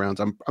these 5 rounds.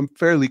 I'm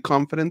fairly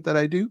confident that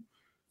I do,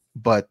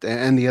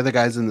 and the other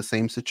guy's in the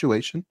same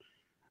situation.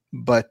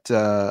 But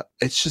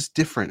it's just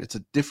different. It's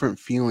a different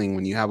feeling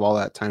when you have all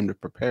that time to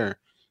prepare.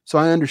 So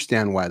I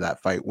understand why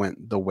that fight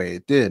went the way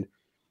it did.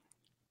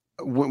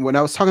 When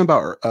I was talking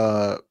about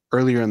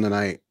earlier in the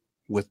night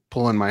with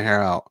pulling my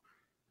hair out,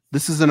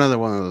 this is another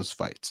one of those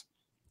fights.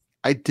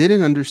 I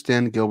didn't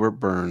understand Gilbert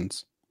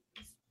Burns.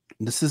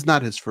 This is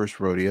not his first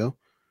rodeo,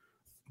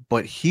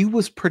 but he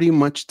was pretty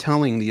much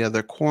telling the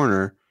other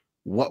corner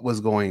what was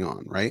going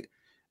on, right?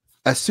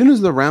 As soon as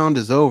the round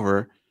is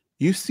over,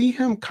 you see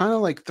him kind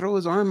of like throw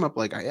his arm up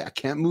like, I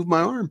can't move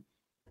my arm.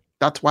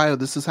 That's why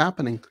this is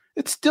happening.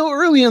 It's still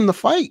early in the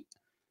fight.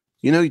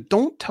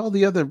 Don't tell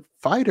the other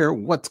fighter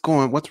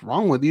what's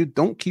wrong with you.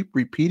 Don't keep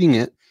repeating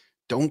it.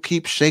 Don't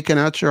keep shaking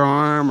out your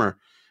arm or,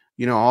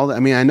 all that. I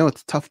mean, I know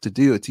it's tough to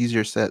do. It's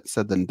easier said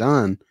than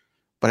done.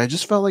 But I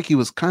just felt like he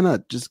was kind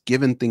of just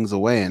giving things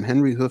away. And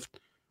Henry Hooft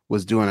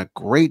was doing a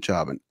great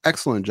job, an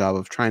excellent job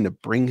of trying to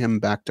bring him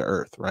back to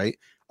earth, right?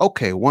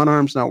 Okay, one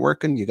arm's not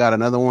working. You got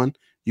another one.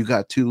 You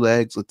got 2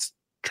 legs. Let's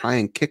try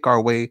and kick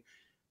our way,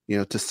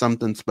 to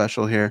something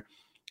special here.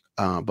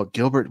 But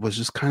Gilbert was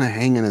just kind of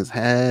hanging his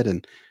head.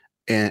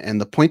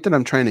 And the point that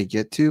I'm trying to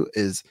get to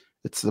is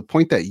it's the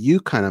point that you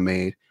kind of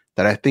made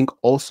that I think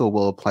also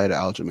will apply to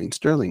Aljamain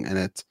Sterling.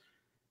 And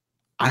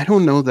I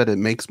don't know that it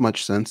makes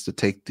much sense to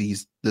take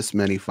this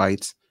many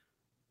fights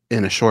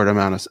in a short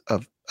amount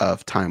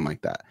of time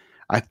like that.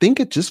 I think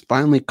it just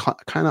finally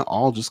kind of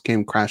all just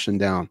came crashing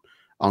down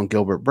on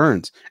Gilbert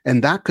Burns.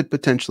 And that could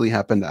potentially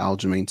happen to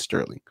Aljamain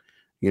Sterling.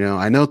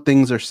 I know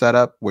things are set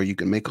up where you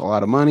can make a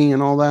lot of money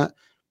and all that,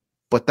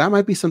 but that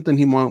might be something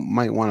he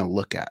might want to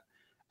look at.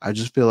 I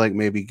just feel like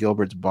maybe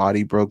Gilbert's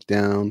body broke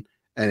down,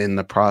 and in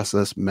the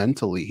process,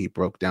 mentally, he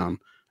broke down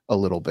a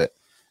little bit.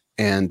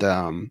 And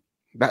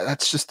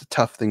that's just a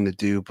tough thing to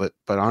do. But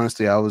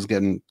honestly, I was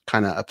getting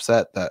kind of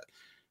upset that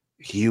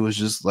he was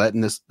just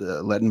letting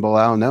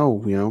Bilal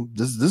know,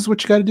 this is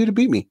what you got to do to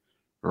beat me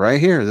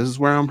right here. This is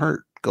where I'm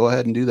hurt. Go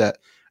ahead and do that.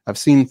 I've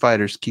seen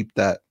fighters keep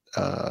that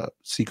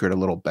secret a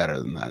little better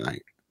than that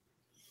night.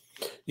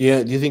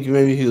 Yeah, do you think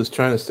maybe he was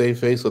trying to save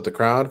face with the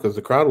crowd? Because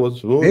the crowd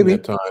was booing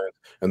at times,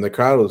 and the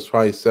crowd was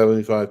probably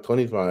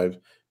 75-25,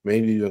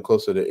 maybe even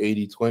closer to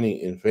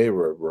 80-20 in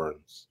favor of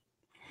Burns.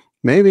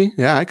 Maybe.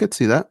 Yeah, I could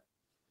see that.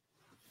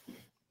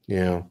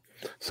 Yeah.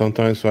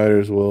 Sometimes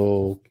fighters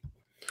will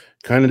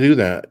kind of do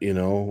that,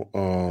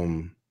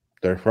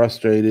 they're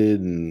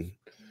frustrated and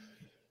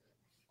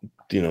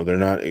they're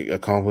not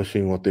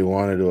accomplishing what they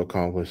wanted to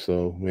accomplish.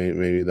 So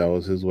maybe that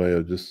was his way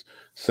of just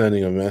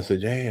sending a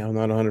message. Hey, I'm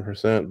not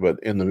 100%, but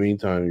in the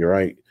meantime, you're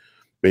right.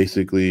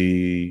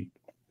 Basically,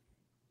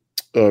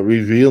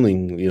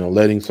 revealing,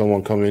 letting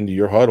someone come into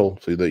your huddle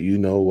so that you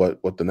know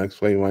what the next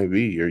play might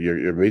be.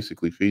 You're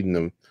basically feeding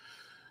them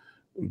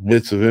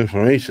bits of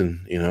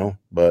information,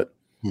 But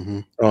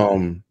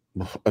Mm-hmm.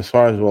 as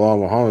far as Bilal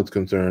Muhammad's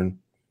concerned,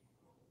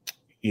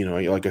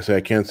 like I said,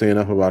 I can't say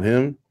enough about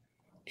him.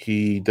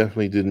 He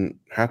definitely didn't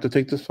have to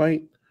take this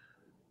fight,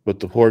 but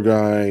the poor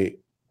guy,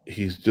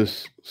 he's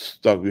just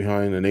stuck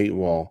behind an 8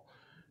 ball.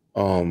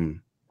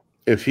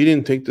 If he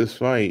didn't take this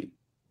fight,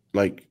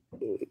 like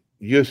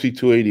UFC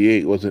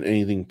 288 wasn't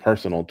anything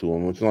personal to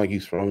him. It's not like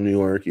he's from New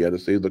York. He had to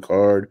save the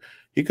card.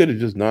 He could have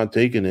just not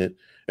taken it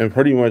and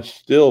pretty much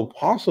still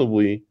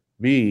possibly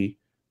be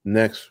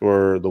next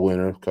for the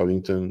winner of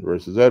Covington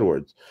versus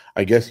Edwards.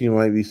 I guess he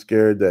might be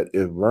scared that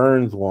if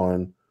Burns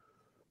won,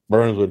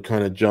 Burns would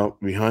kind of jump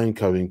behind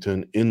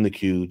Covington in the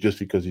queue just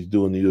because he's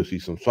doing the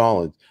UFC some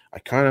solids. I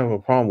kind of have a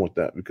problem with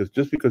that because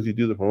just because you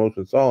do the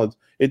promotion solids,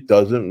 it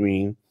doesn't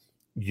mean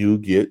you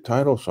get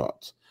title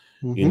shots.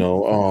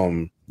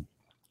 Mm-hmm.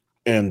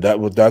 And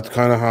that's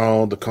kind of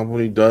how the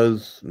company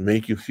does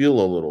make you feel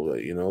a little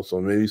bit. So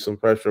maybe some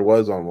pressure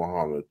was on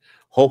Muhammad.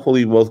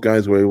 Hopefully both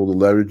guys were able to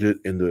leverage it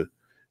into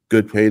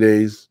good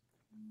paydays,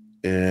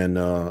 and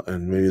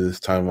maybe this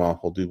time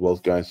off will do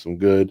both guys some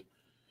good.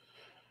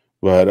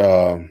 But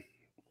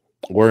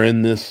we're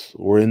in this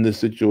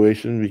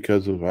situation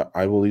because of,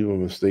 I believe, a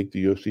mistake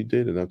the UFC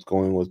did, and that's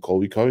going with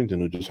Colby Covington,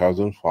 who just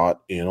hasn't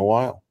fought in a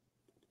while.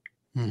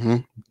 Mm-hmm.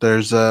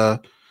 There's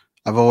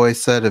I've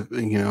always said,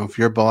 if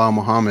you're Bilal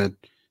Muhammad,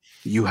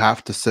 you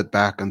have to sit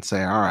back and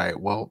say, all right,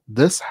 well,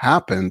 this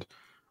happened,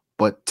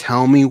 but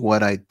tell me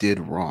what I did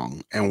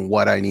wrong and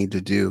what I need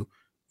to do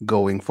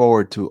going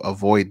forward to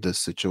avoid this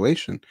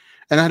situation.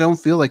 And I don't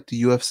feel like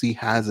the UFC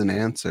has an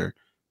answer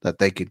that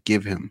they could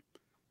give him.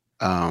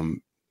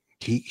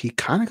 He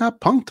kind of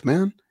got punked,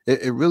 man.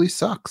 It really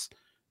sucks.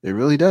 It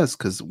really does,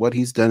 because what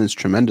he's done is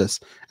tremendous.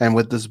 And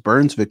with this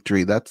Burns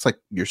victory, that's like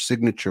your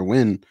signature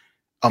win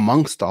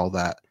amongst all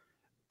that.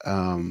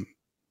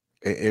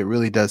 It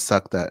really does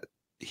suck that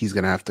he's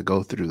gonna have to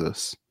go through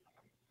this.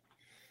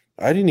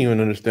 I didn't even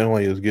understand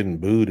why he was getting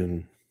booed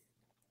in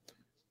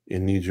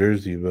New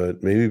Jersey,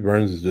 but maybe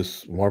Burns is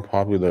just more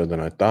popular than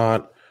I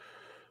thought,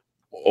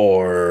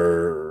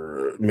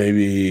 or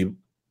maybe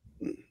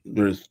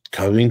there's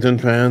Covington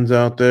fans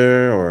out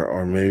there,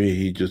 or maybe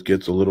he just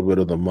gets a little bit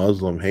of the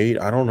Muslim hate.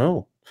 I don't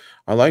know.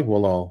 I like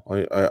Bilal.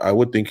 I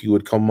would think he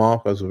would come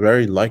off as a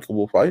very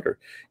likable fighter.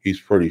 He's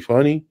pretty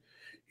funny.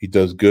 He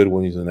does good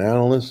when he's an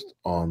analyst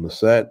on the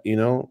set,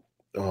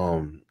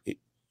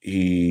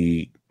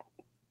 he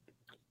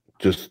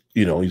just,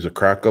 he's a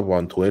crack up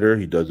on Twitter.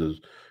 He does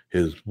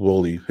his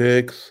bully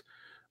picks.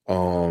 I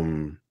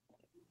don't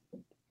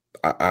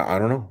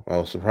know. I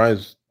was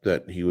surprised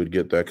that he would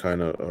get that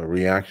kind of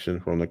reaction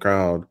from the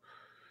crowd.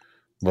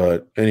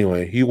 But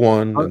anyway, he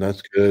won, and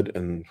that's good.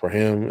 And for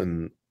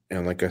him,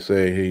 and like I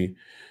say,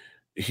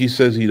 he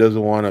says he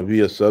doesn't want to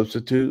be a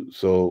substitute.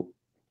 So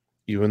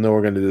even though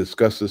we're going to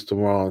discuss this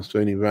tomorrow on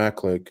Svenny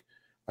Backlick,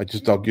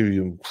 I'll give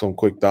you some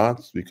quick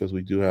thoughts because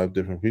we do have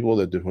different people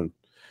that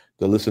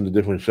listen to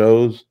different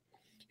shows.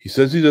 He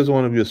says he doesn't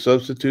want to be a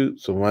substitute.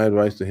 So my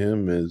advice to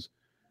him is,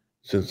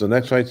 since the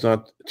next fight's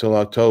not till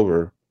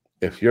October,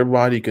 if your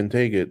body can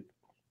take it,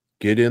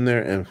 get in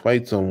there and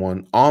fight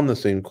someone on the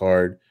same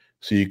card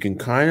so you can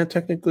kind of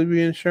technically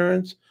be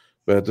insurance,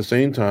 but at the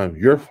same time,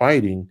 you're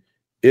fighting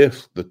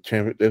if the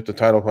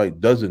title fight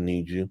doesn't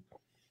need you.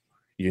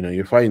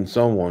 You're fighting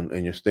someone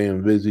and you're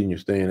staying busy and you're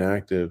staying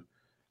active.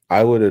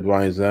 I would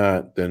advise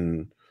that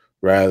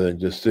rather than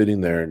just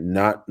sitting there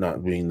not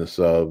being the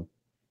sub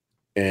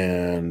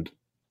and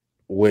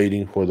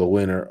waiting for the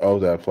winner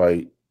of that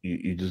fight.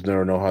 You just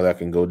never know how that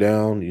can go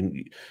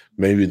down.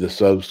 Maybe the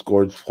sub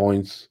scored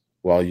points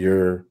while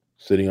you're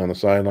sitting on the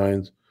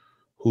sidelines.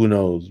 Who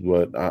knows?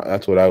 But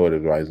that's what I would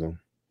advise them.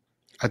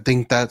 I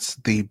think that's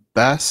the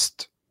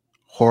best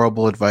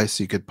horrible advice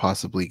you could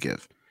possibly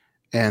give.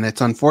 And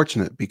it's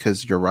unfortunate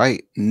because you're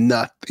right.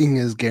 Nothing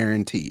is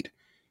guaranteed.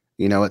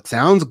 It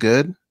sounds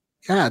good.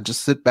 Yeah,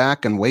 just sit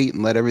back and wait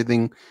and let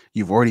everything,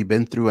 you've already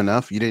been through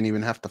enough. You didn't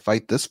even have to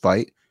fight this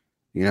fight.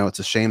 It's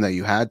a shame that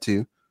you had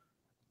to.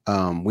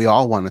 We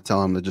all want to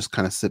tell him to just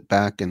kind of sit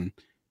back and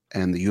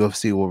the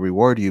UFC will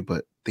reward you,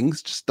 but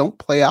things just don't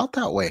play out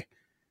that way.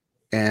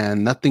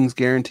 And nothing's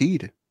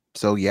guaranteed.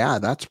 So yeah,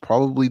 that's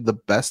probably the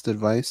best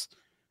advice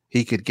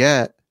he could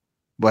get.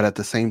 But at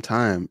the same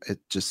time,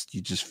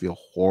 you just feel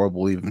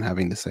horrible even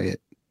having to say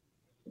it.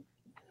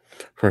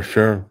 For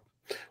sure.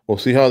 We'll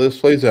see how this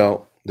plays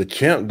out. The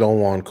champ don't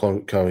want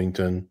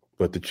Covington,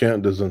 but the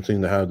champ doesn't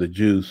seem to have the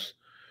juice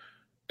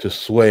to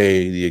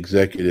sway the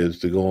executives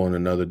to go in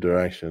another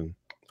direction.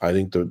 I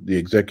think the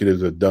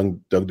executives have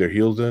dug their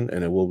heels in,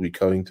 and it will be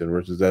Covington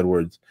versus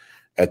Edwards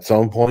at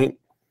some point.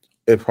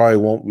 It probably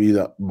won't be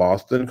the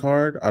Boston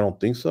card. I don't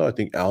think so. I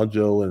think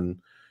Aljo and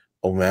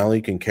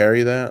O'Malley can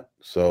carry that.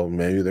 So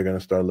maybe they're going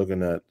to start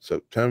looking at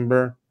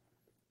September,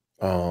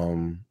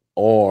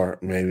 or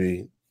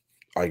maybe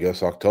I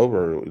guess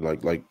October,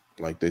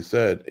 like they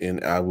said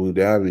in Abu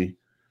Dhabi.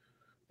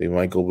 They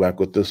might go back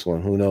with this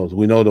one. Who knows?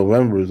 We know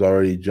November is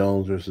already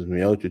Jones versus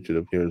Miocic, it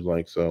appears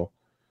like. So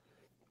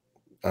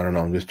I don't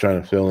know. I'm just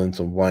trying to fill in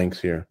some blanks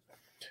here.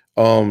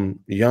 Yan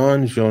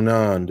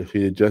Xiaonan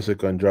defeated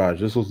Jessica Andrade.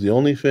 This was the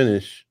only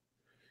finish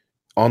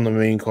on the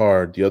main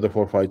card. The other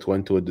 4 fights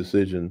went to a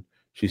decision.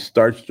 She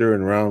starched her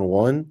in round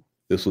 1.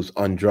 This was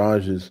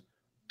Andrade's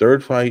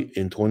third fight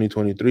in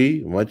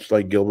 2023, much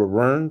like Gilbert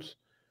Burns.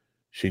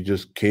 She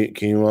just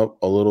came up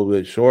a little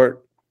bit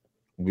short.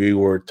 We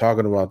were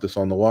talking about this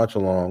on the watch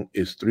along.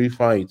 Is 3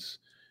 fights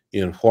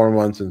in 4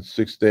 months and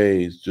 6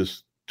 days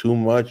just too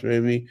much,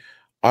 maybe?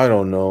 I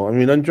don't know. I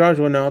mean, Andrade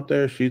went out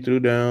there. She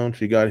threw down.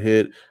 She got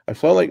hit. I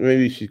felt like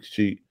maybe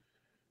she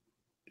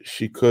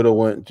could have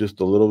went just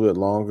a little bit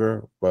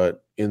longer,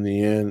 but in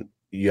the end,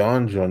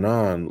 Yan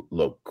Xiaonan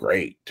looked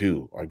great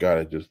too. I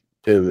gotta just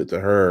pivot to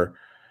her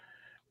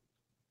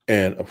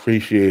and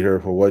appreciate her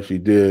for what she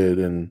did.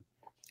 And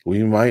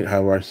we might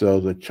have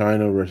ourselves a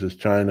China versus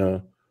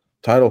China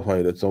title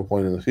fight at some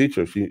point in the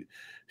future.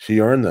 She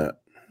earned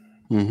that.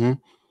 Mm-hmm.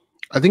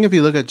 I think if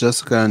you look at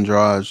Jessica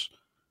Andrade,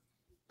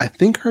 I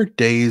think her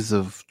days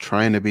of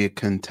trying to be a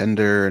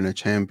contender and a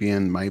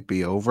champion might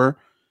be over.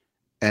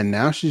 And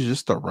now she's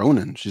just a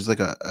Ronin. She's like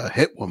a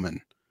hit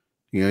woman.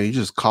 You know, you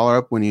just call her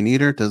up when you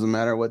need her. Doesn't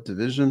matter what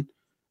division.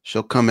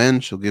 She'll come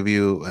in. She'll give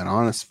you an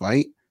honest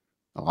fight.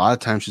 A lot of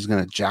times she's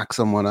going to jack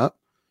someone up.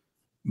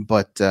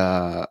 But,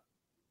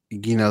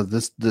 you know,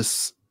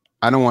 this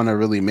I don't want to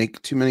really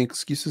make too many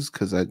excuses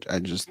because I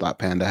just thought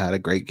Panda had a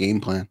great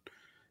game plan.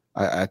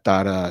 I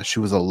thought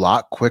she was a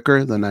lot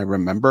quicker than I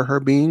remember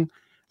her being.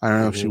 I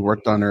don't know if she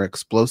worked on her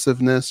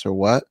explosiveness or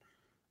what,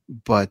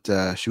 but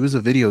she was a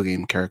video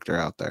game character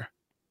out there.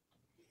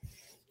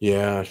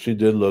 Yeah, she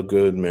did look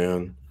good,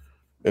 man.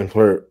 And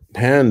for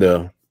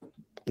Panda,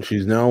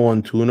 she's now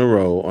won 2 in a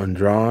row,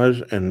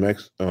 Andrade and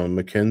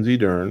Mackenzie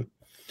Dern.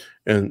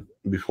 And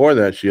before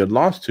that, she had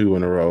lost 2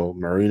 in a row,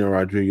 Marina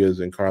Rodriguez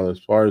and Carla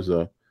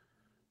Esparza.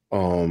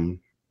 And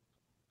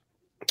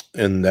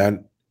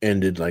that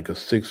ended like a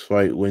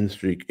 6-fight win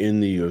streak in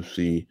the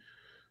UFC,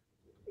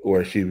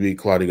 where she beat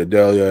Claudia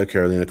Gadelha,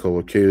 Karolina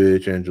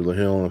Kowalkiewicz, Angela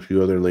Hill, and a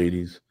few other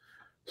ladies.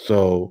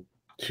 So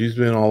she's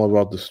been all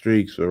about the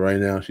streaks, but right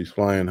now she's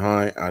flying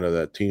high out of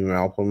that Team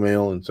Alpha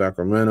Male in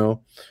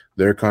Sacramento.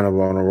 They're kind of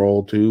on a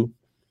roll too.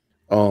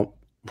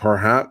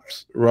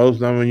 Perhaps Rose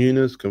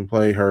Namajunas can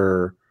play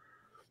her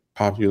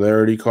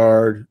popularity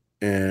card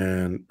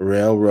and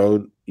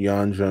railroad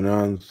Yan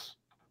Xiaonan's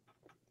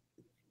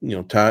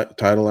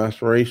title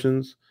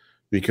aspirations,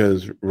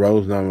 because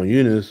Rose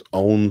Namajunas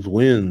owns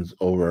wins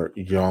over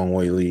Zhang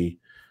Weili,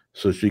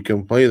 so she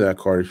can play that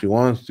card if she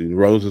wants to.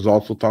 Rose has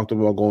also talked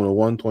about going to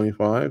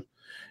 125.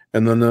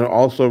 And then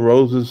also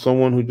Rose is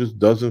someone who just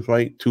doesn't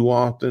fight too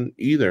often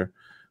either.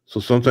 So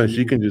sometimes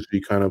she can just be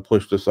kind of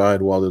pushed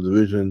aside while the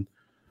division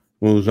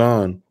moves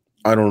on.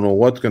 I don't know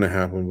what's going to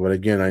happen, but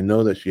again, I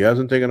know that she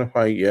hasn't taken a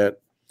fight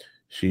yet.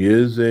 She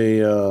is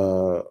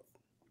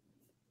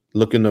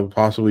looking to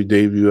possibly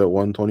debut at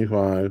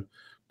 125.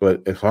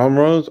 But if I'm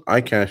Rose,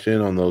 I cash in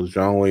on those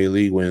Zhang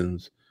Weili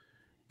wins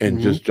and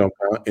just jump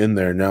out in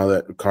there now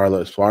that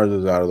Carla Esparza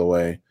is out of the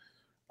way.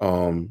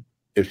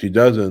 If she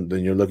doesn't,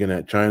 then you're looking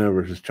at China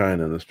versus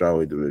China in the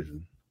strawweight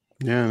division.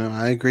 Yeah, no,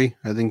 I agree.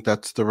 I think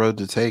that's the road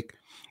to take.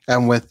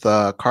 And with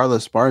Carla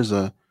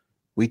Esparza,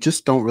 we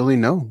just don't really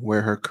know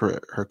where her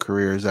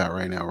career is at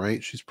right now,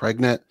 right? She's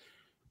pregnant.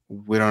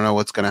 We don't know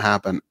what's going to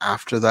happen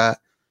after that.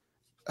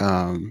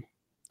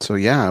 So,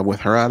 yeah, with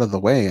her out of the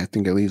way, I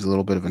think it leaves a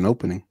little bit of an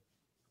opening.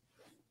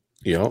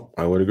 Yeah,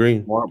 I would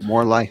agree.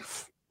 More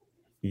life.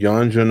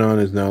 Yan Xiaonan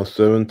is now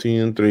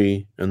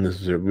 17-3, and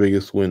this is her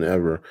biggest win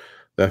ever.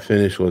 That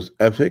finish was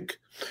epic.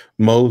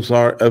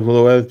 Movsar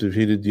Evloev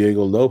defeated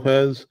Diego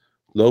Lopez.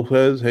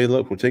 Lopez, hey,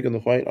 look, we're taking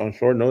the fight on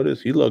short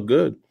notice. He looked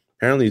good.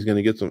 Apparently, he's going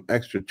to get some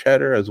extra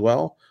cheddar as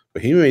well.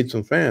 But he made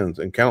some fans,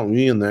 and count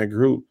me in that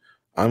group.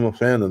 I'm a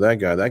fan of that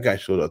guy. That guy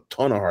showed a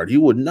ton of heart. He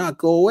would not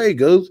go away,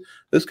 Goes.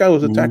 This guy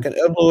was attacking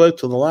Evloev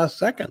to the last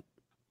second.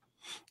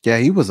 Yeah,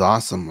 he was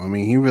awesome. I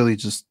mean, he really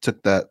just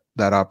took that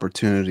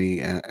opportunity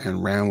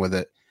and ran with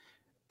it.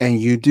 And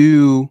you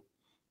do,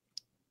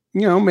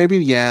 maybe,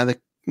 yeah,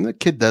 the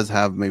kid does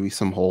have maybe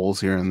some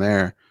holes here and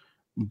there.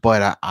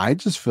 But I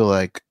just feel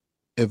like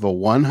if a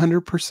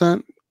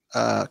 100%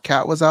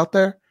 cat was out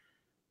there,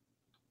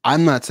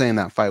 I'm not saying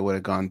that fight would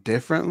have gone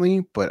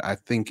differently, but I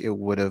think it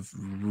would have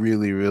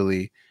really,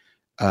 really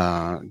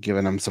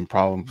given him some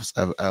problems.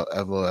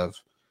 Evloev,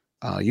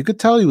 you could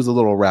tell he was a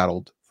little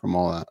rattled from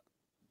all that.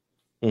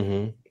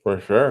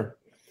 For sure.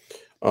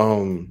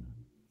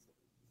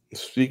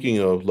 Speaking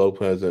of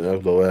Lopez and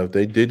Evloev,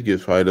 they did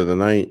get fight of the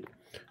night.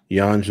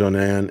 Yan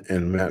Xiaonan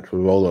and Matt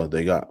Favola,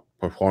 they got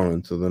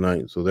performance of the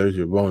night. So there's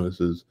your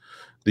bonuses.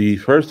 The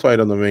first fight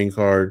on the main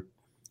card,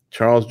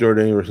 Charles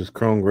Jourdain versus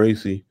Cron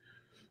Gracie.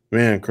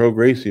 Man, Cron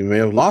Gracie may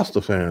have lost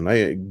a fan.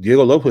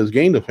 Diego Lopez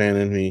gained a fan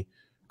in me.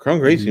 Kron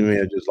Gracie may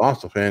have just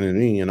lost a fan in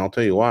me, and I'll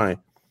tell you why.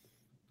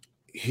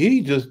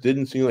 He just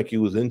didn't seem like he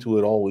was into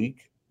it all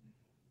week.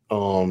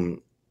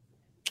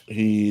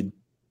 He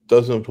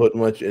doesn't put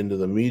much into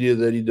the media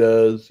that he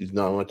does. He's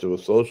not much of a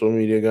social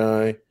media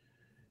guy.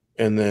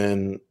 And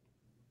then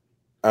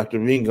after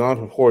being gone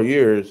for 4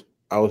 years,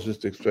 I was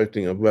just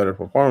expecting a better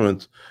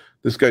performance.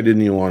 This guy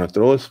didn't even want to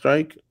throw a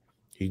strike.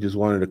 He just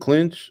wanted to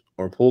clinch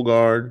or pull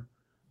guard.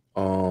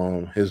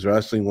 His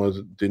wrestling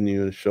didn't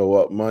even show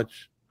up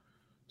much.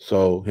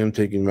 So him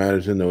taking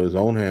matters into his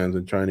own hands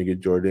and trying to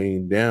get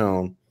Jourdain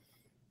down,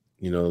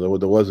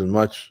 there wasn't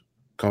much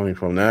coming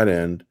from that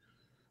end.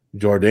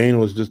 Jourdain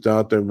was just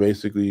out there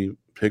basically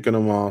picking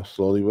him off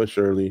slowly but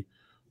surely.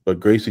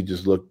 But Gracie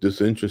just looked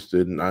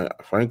disinterested, and I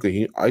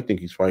think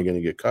he's probably going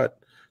to get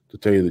cut. To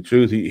tell you the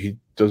truth, he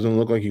doesn't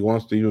look like he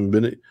wants to even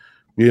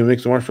be a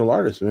mixed martial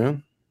artist,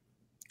 man.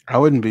 I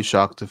wouldn't be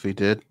shocked if he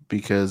did,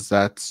 because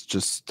that's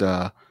just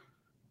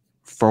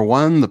for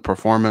one, the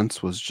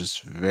performance was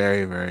just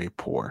very, very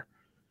poor,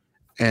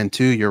 and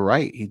two, you're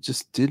right, he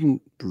just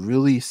didn't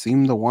really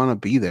seem to want to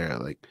be there.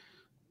 Like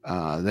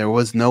there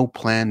was no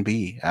plan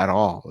B at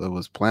all. It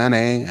was plan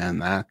A,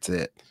 and that's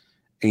it.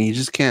 And you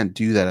just can't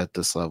do that at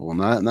this level,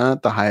 not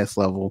at the highest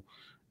level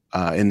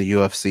in the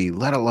UFC,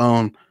 let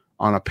alone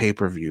on a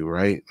pay-per-view,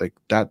 right? Like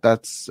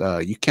that's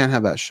you can't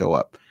have that show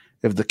up.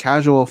 If the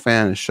casual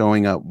fan is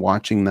showing up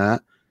watching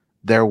that,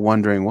 they're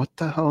wondering what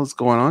the hell is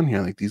going on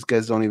here. Like, these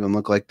guys don't even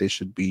look like they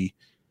should be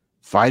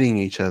fighting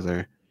each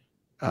other.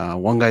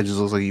 One guy just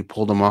looks like he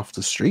pulled him off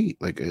the street.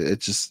 Like,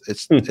 it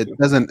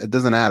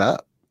doesn't add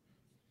up.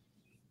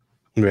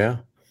 Yeah,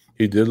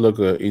 he did have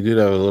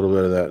a little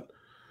bit of that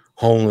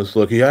homeless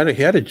look. He had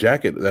a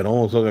jacket that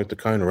almost looked like the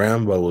kind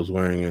Rambo was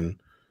wearing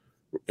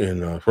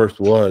in First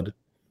Blood.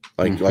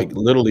 Like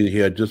literally, he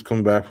had just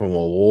come back from a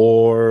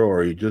war,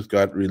 or he just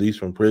got released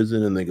from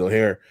prison, and they go,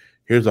 here's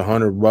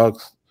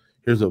 $100,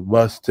 here's a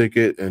bus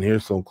ticket, and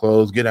here's some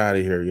clothes. Get out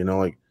of here,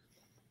 like,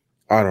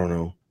 I don't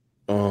know.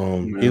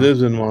 He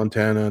lives in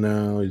Montana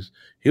now.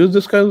 He was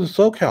this guy was a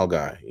SoCal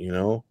guy,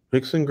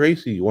 Rickson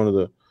Gracie, one of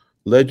the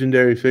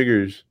legendary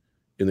figures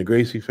in the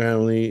Gracie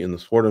family, in the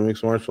sport of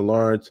mixed martial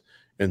arts,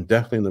 and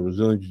definitely in the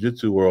Brazilian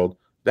Jiu-Jitsu world.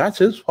 That's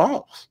his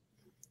pops,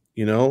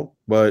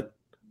 but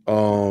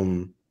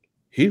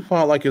he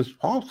fought like his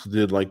pops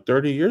did like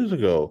 30 years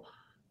ago.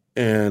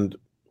 And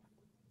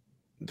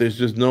there's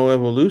just no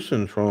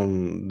evolution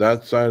from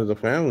that side of the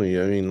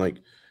family. I mean, like,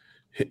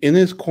 in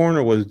his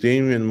corner was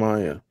Damian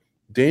Maia.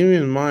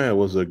 Damian Maia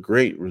was a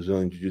great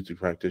Brazilian Jiu-Jitsu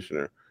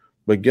practitioner.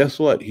 But guess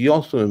what? He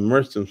also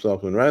immersed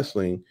himself in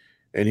wrestling,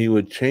 and he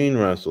would chain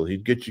wrestle.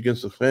 He'd get you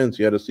against the fence.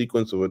 He had a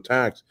sequence of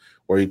attacks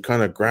where he'd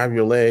kind of grab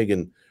your leg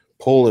and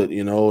pull it,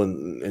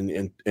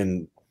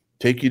 and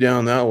take you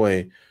down that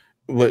way.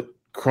 But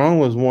Kron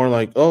was more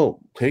like, oh,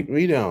 take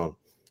me down,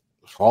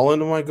 fall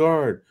into my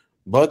guard,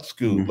 butt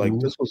scoop. Like,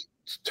 this was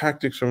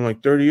tactics from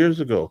like 30 years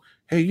ago.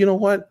 Hey, you know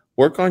what?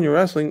 Work on your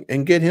wrestling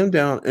and get him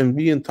down and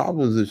be in top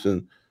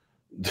position.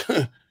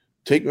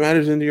 Take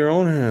matters into your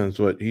own hands.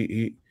 But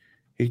he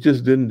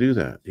just didn't do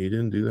that. He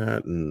didn't do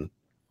that. And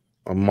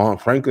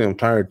frankly, I'm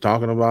tired of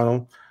talking about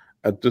him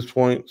at this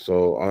point.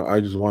 So I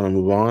just want to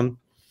move on.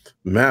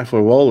 Matt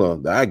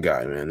Favola, that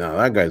guy, man. Now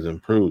that guy's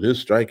improved. His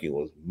striking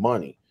was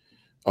money.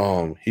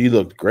 He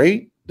looked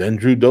great. Then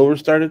Drew Dober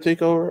started to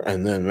take over,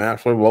 and then Matt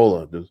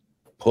Favola just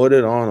put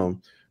it on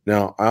him.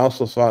 Now, I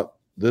also thought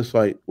this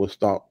fight was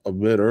stopped a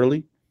bit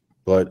early,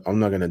 but I'm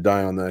not going to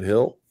die on that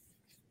hill.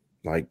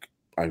 Like,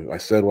 I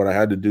said what I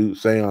had to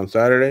say on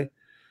Saturday,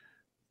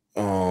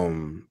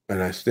 and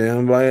I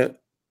stand by it.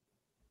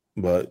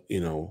 But,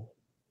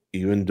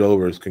 even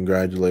Dober's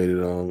congratulated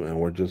him, and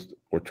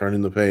we're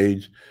turning the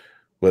page.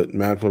 But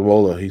Matt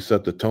Favola, he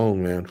set the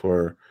tone, man,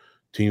 for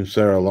Team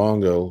Sarah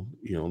Longo,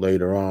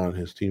 later on.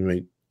 His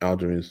teammate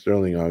Aljamain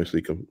Sterling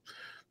obviously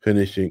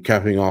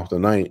capping off the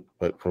night.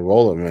 But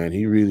Favola, man,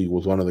 he really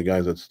was one of the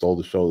guys that stole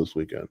the show this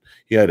weekend.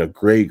 He had a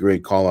great,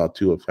 great call out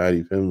too of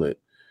Patty Pimblett.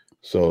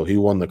 So he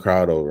won the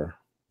crowd over.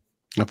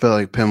 I feel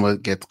like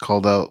Pimblett gets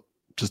called out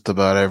just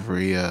about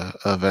every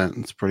event.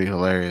 It's pretty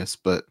hilarious.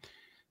 But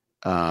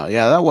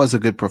that was a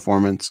good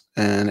performance.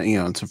 And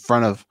it's in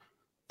front of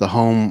the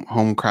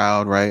home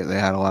crowd, right? They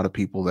had a lot of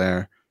people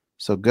there.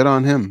 So good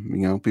on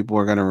him. People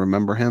are going to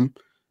remember him.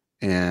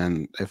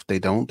 And if they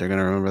don't, they're going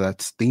to remember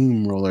that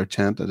steamroller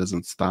chant that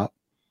doesn't stop.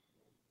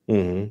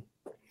 Mm-hmm.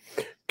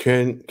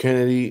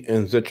 Kennedy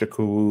and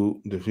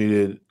Zechaku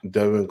defeated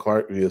Devin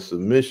Clark via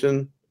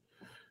submission.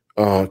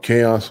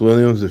 Chaos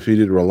Williams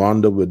defeated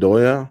Rolando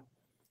Bedoya,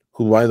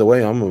 who, by the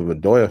way, I'm a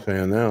Bedoya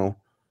fan now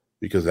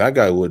because that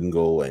guy wouldn't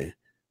go away.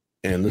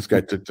 And this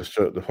guy took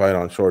the fight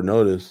on short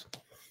notice.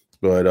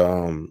 But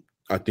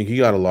I think he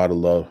got a lot of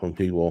love from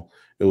people.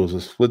 It was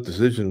a split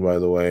decision, by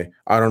the way.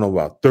 I don't know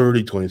about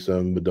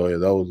 30-27 Bedoya.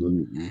 That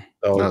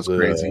was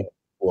crazy.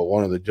 Well,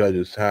 one of the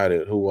judges had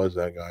it. Who was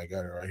that guy? I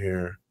got it right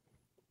here.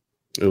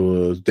 It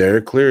was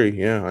Derek Cleary.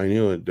 Yeah, I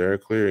knew it.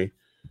 Derek Cleary.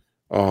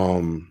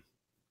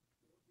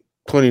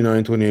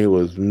 29-28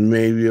 was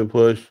maybe a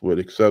push, but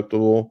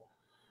acceptable.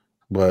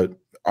 But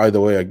either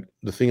way,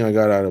 the thing I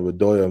got out of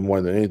Bedoya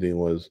more than anything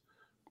was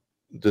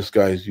this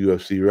guy's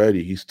UFC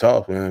ready. He's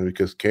tough, man,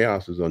 because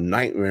Chaos is a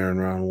nightmare in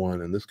round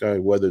one, and this guy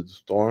weathered the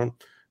storm.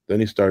 Then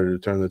he started to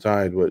turn the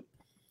tide, but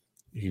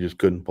he just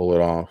couldn't pull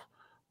it off.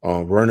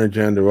 Verna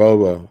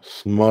Jandarova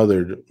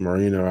smothered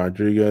Marina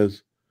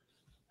Rodriguez.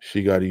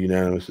 She got a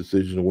unanimous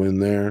decision win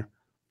there.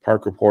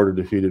 Parker Porter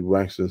defeated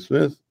Waxton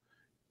Smith.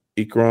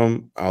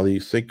 Ikram Ali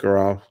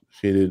Sakharov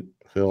defeated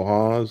Phil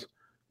Hawes.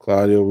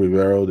 Claudio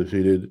Rivero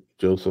defeated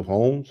Joseph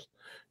Holmes.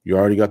 You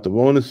already got the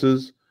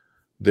bonuses.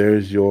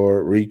 There's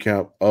your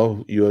recap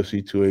of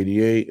UFC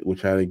 288,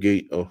 which had a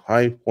gate of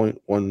 $5.1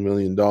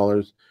 million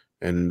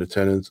and an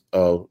attendance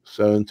of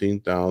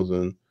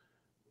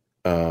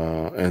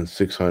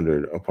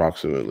 17,600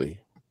 approximately.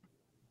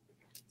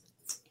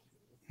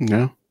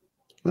 Yeah.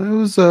 It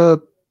was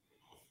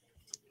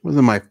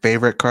wasn't my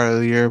favorite card of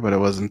the year, but it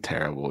wasn't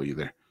terrible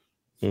either.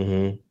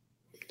 Mm-hmm.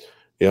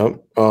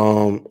 Yep.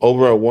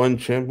 Over at One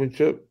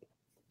Championship,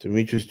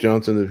 Demetrius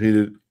Johnson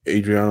defeated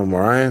Adriano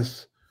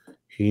Moraes.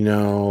 He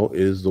now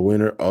is the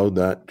winner of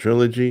that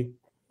trilogy,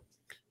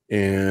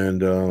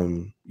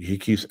 and he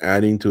keeps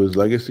adding to his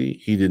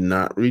legacy. He did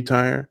not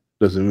retire.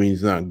 Doesn't mean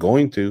he's not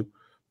going to,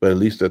 but at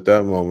least at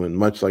that moment,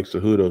 much like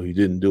Cejudo, he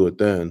didn't do it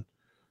then.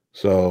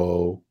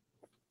 So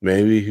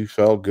maybe he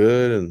felt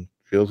good and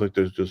feels like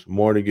there's just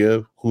more to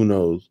give. Who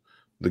knows?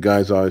 The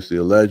guy's obviously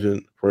a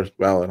legend, first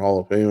ballot Hall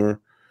of Famer,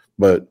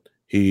 but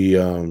he,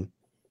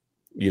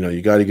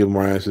 you got to give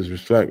Moraes his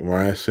respect.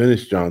 Moraes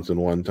finished Johnson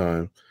one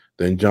time.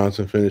 Then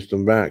Johnson finished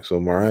him back. So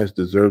Moraes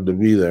deserved to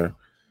be there.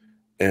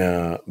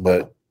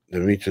 But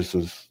Demetrius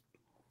was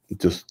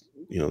just,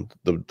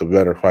 the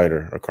better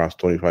fighter across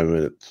 25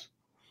 minutes.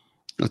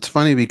 It's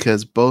funny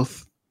because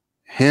both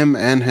him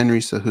and Henry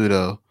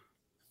Cejudo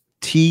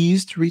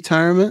teased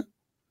retirement,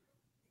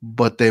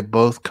 but they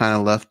both kind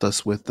of left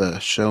us with the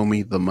show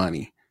me the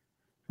money,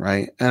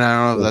 right? And I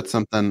don't know if that's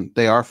something,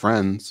 they are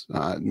friends.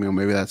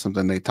 Maybe that's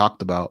something they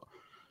talked about,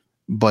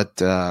 but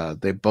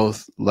they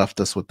both left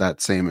us with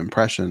that same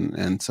impression.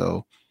 And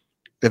so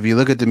if you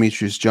look at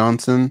Demetrius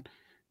Johnson,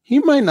 he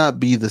might not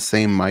be the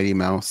same Mighty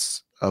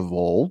Mouse of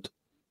old,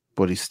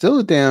 but he's still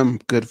a damn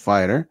good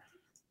fighter.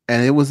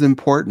 And it was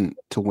important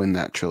to win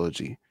that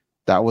trilogy.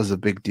 That was a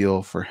big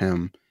deal for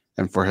him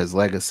and for his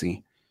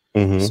legacy.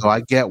 Mm-hmm. So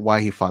I get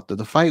why he fought.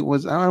 The fight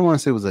was, I don't want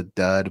to say it was a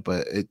dud,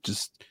 but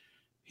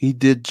he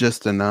did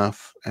just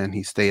enough and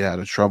he stayed out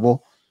of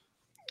trouble.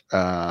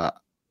 I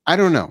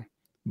don't know.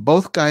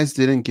 Both guys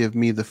didn't give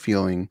me the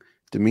feeling,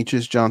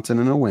 Demetrius Johnson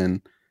in a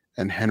win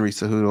and Henry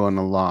Cejudo in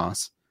a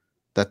loss,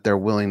 that they're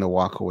willing to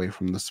walk away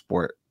from the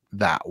sport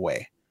that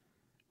way.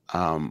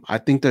 I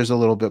think there's a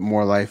little bit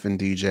more life in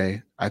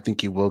DJ. I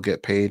think he will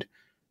get paid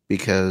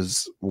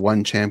because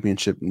One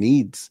Championship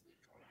needs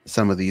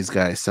some of these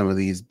guys, some of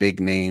these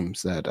big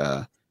names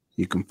that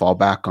you can fall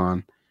back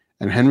on.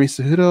 And Henry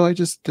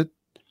Cejudo,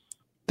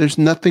 there's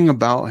nothing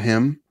about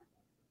him.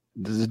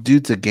 The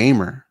dude's a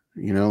gamer,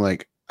 I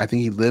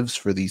think he lives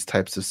for these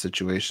types of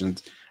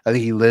situations. I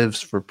think he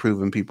lives for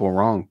proving people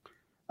wrong.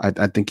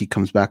 I think he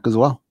comes back as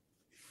well.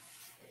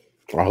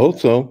 I hope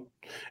so.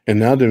 And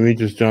now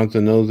Demetrius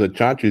Johnson knows that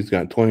Chachi's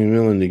got $20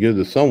 million to give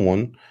to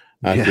someone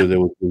after it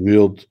was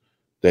revealed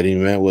that he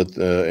met with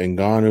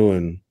Ngannou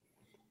and,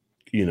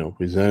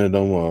 presented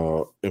them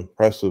an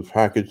impressive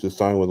package to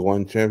sign with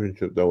One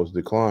Championship that was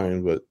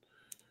declined. But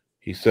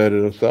he said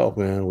it himself,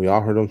 man. We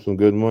offered him some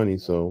good money,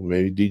 so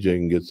maybe DJ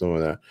can get some of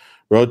that.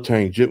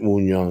 Rotang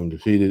Jitmoon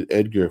defeated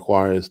Edgar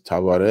Juarez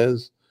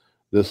Tavares.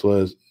 This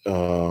was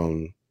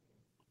a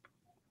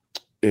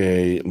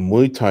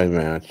Muay Thai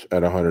match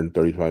at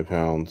 135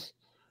 pounds.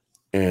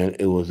 And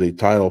it was a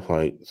title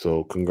fight.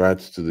 So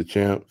congrats to the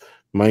champ.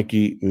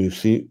 Mikey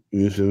Musi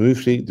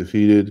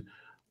defeated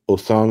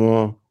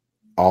Osama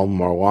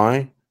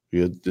Al-Marwai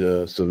via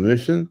the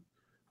submission.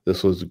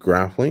 This was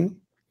grappling.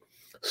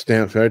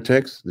 Stan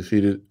Fairtex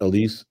defeated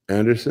Elise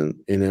Anderson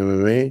in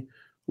MMA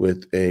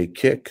with a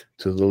kick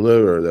to the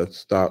liver that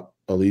stopped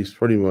Elise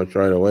pretty much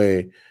right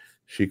away.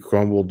 She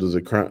crumbled to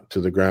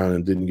the ground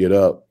and didn't get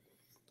up.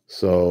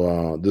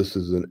 So this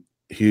is a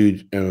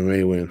huge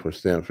MMA win for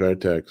Stan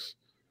Fairtex.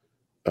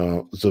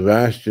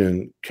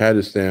 Sebastian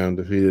Kadistan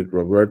defeated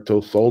Roberto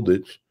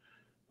Soldic,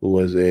 who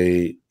was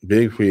a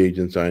big free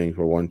agent signing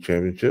for One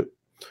Championship.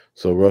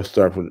 So rough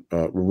start for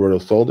Roberto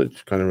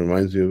Soldic. Kind of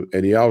reminds me of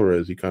Eddie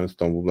Alvarez. He kind of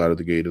stumbled out of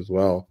the gate as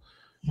well.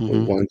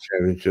 With One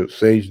Championship.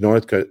 Sage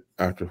Northcutt,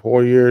 after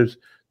 4 years,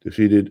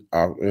 defeated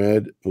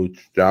Ahmed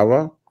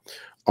Mujava.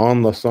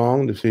 On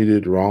Lasong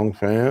defeated Rong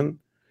Fan.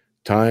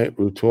 Tai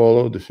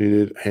Rutuolo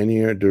defeated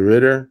Henier de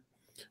Ritter.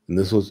 And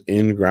this was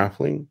in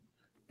grappling.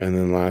 And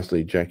then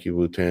lastly, Jackie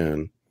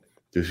Bhutan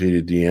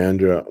defeated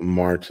Deandra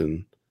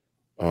Martin.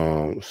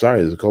 There's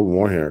a couple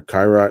more here.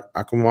 Kairat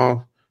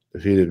Akamov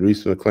defeated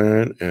Reese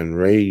McLaren, and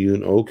Ray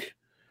Yoon Ok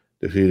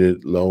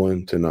defeated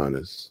Loan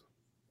Tananis.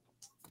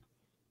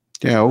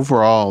 Yeah,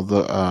 overall,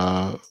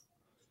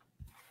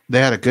 they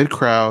had a good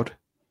crowd.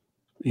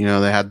 They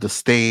had the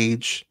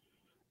stage.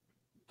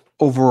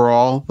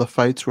 Overall, the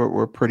fights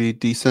were pretty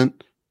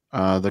decent.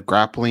 The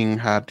grappling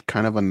had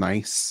kind of a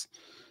nice,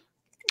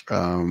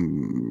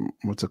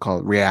 what's it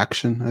called,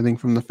 reaction, I think,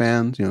 from the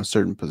fans.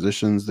 Certain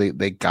positions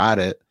they got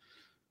it.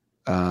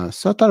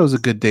 So I thought it was a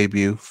good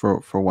debut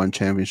for one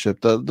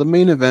championship. The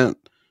main event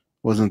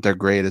wasn't their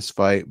greatest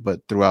fight,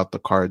 but throughout the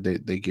card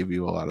they give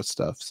you a lot of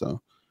stuff.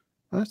 So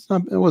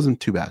it wasn't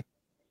too bad.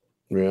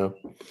 Yeah.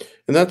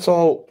 And that's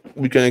all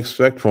we can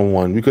expect from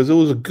one, because it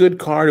was a good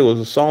card. It was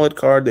a solid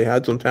card. They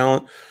had some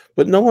talent,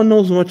 but no one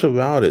knows much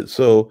about it.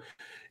 So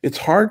it's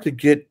hard to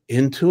get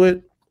into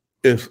it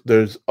if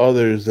there's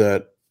others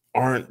that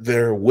aren't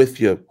there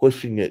with you,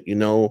 pushing it,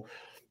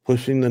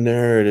 pushing the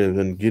narrative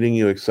and getting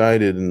you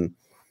excited. And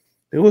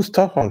it was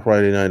tough on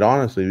Friday night,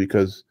 honestly,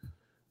 because,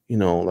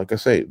 like I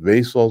say,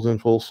 baseball's in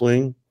full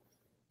swing.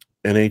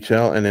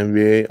 NHL and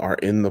NBA are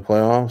in the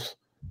playoffs.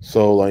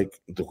 So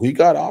we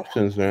got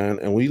options, man,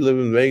 and we live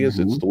in Vegas.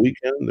 It's the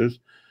weekend.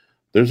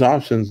 There's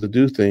options to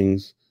do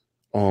things.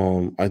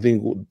 I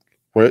think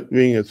for it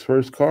being its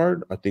first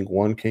card, I think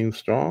one came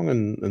strong,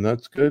 and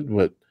that's good.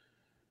 But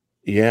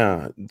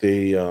yeah,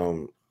 they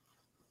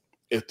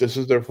if this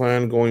is their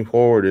plan going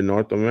forward in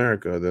North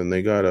America, then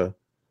they gotta.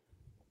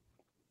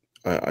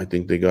 I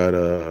think they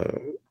gotta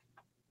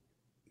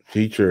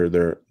feature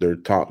their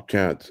top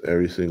cats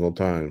every single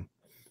time.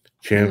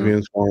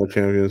 Champions, former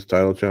champions,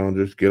 title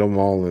challengers, get them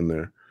all in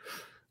there.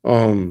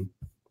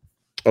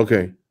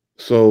 Okay,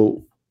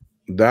 so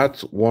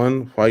that's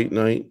one fight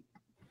night.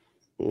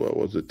 What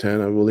was it, 10,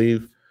 I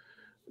believe?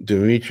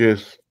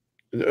 Demetrius,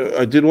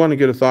 I did want to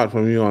get a thought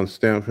from you on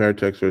Stan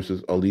Fairtex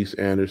versus Elise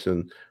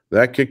Anderson.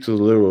 That kick to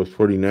the liver was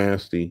pretty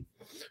nasty.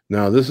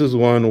 Now, this is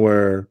one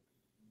where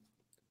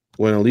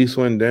when Elise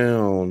went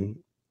down,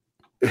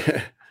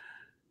 it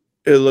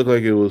looked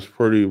like it was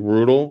pretty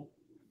brutal.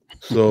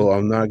 So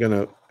I'm not going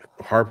to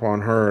harp on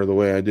her the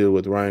way I did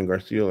with Ryan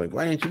Garcia. Like,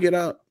 why didn't you get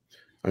up?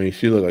 I mean,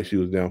 she looked like she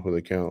was down for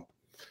the count.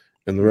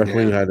 And the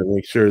referee had to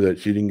make sure that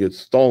she didn't get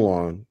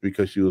stolen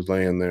because she was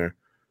laying there,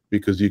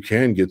 because you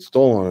can get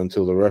stolen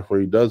until the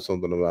referee does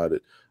something about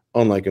it,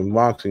 unlike in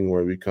boxing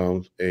where it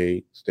becomes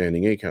a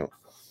standing 8 count.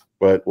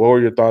 But what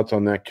were your thoughts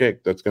on that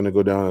kick? That's going to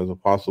go down as a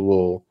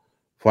possible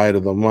fight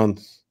of the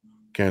month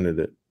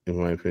candidate, in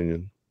my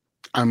opinion.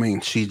 I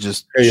mean, she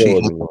hit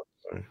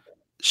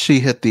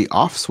the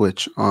off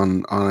switch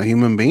on a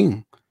human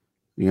being.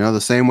 The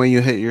same way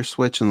you hit your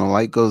switch and the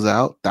light goes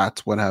out,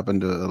 that's what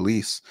happened to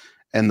Elise.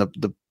 And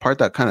the part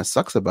that kind of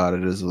sucks about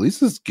it is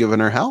Elise is giving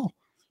her hell.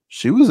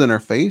 She was in her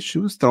face. She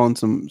was throwing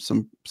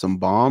some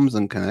bombs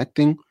and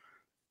connecting.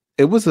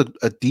 It was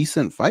a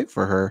decent fight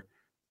for her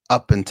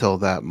up until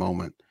that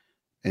moment.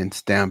 And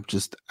Stamp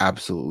just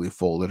absolutely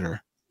folded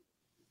her.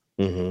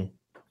 Mm-hmm.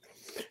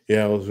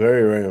 Yeah, it was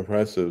very, very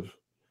impressive.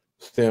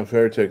 Stamp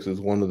Fairtex is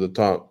one of the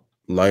top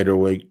lighter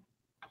weight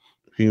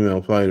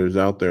female fighters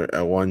out there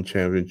at one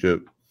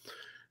championship,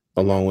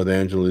 along with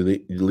Angela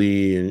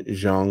Lee and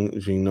Zhang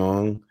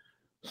Jinong.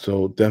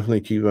 So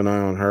definitely keep an eye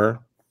on her.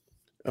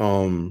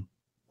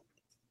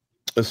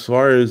 As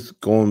far as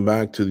going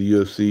back to the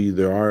UFC,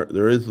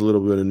 there is a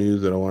little bit of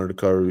news that I wanted to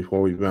cover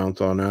before we bounce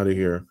on out of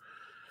here.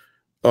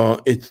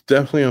 It's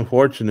definitely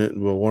unfortunate,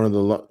 but one of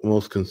the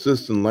most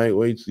consistent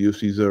lightweights the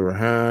UFC's ever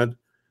had,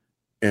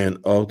 and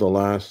of the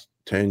last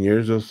 10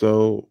 years or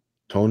so,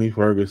 Tony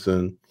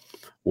Ferguson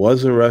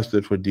was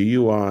arrested for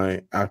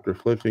DUI after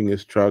flipping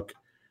his truck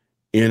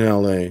in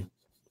LA.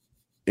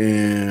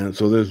 And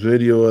so there's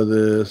video of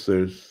this,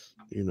 there's,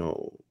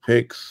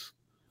 pics.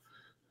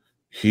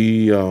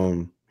 He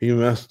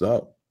messed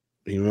up.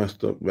 He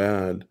messed up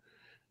bad.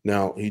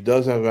 Now, he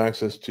does have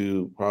access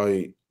to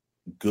probably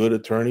good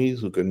attorneys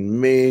who can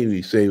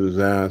maybe save his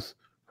ass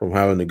from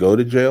having to go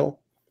to jail.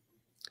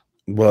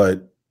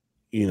 But,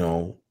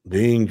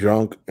 being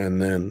drunk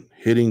and then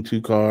hitting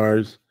 2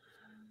 cars,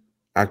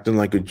 acting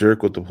like a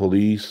jerk with the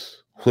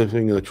police,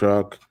 flipping the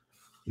truck,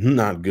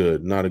 not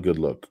good. Not a good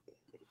look.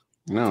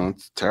 No,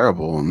 it's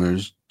terrible.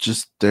 And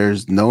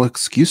there's no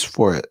excuse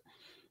for it.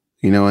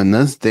 In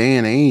this day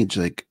and age,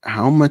 like,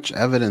 how much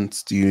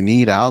evidence do you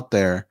need out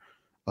there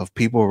of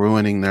people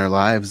ruining their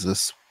lives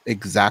this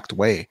exact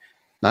way?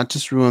 Not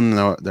just ruin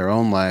their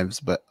own lives,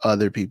 but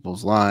other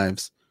people's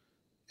lives.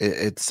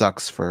 It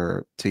sucks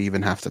to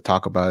even have to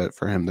talk about it,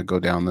 for him to go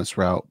down this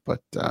route.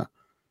 But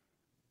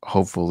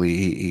hopefully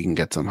he can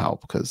get some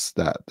help, because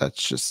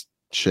that's just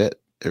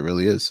shit. It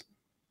really is.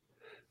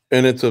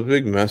 And it's a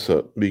big mess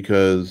up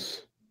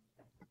because,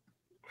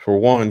 for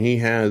one, he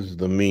has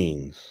the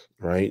means,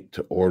 right,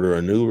 to order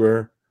an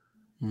Uber,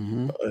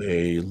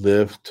 a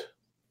Lyft,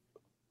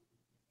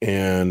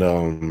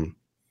 and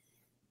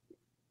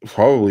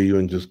probably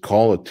even just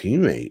call a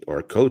teammate or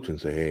a coach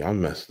and say, "Hey, I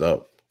messed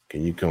up.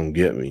 Can you come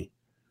get me?"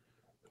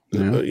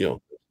 Yeah.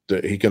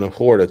 He can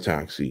afford a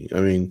taxi. I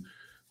mean,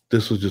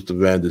 this was just a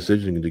bad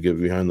decision to get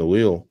behind the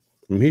wheel.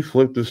 I mean, he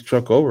flipped this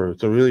truck over.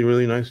 It's a really,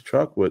 really nice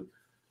truck, but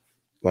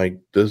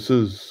this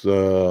is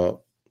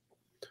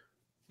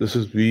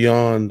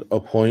beyond a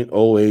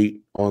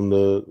 .08 on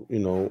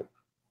the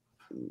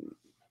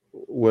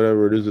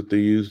whatever it is that they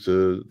use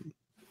to,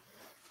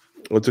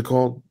 what's it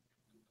called?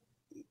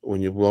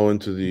 when you blow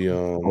into the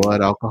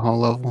Blood alcohol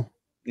level.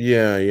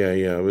 yeah.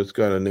 It's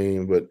got a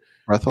name, but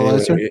anyway,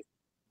 Breathalyzer.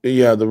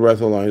 yeah, the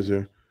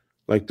breathalyzer.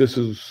 Like this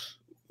is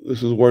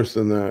worse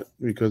than that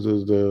because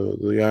of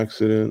the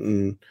accident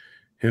and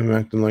him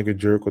acting like a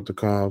jerk with the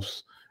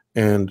cops.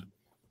 And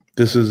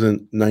this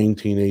isn't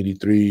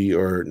 1983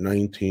 or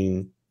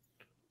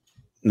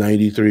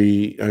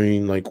 1993. I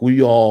mean, like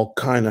we all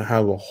kind of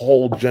have a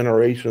whole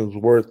generation's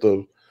worth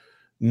of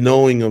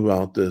knowing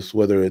about this,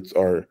 whether it's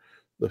the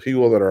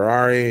people that are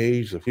our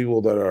age, the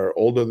people that are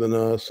older than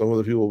us, some of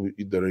the people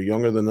that are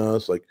younger than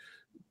us. Like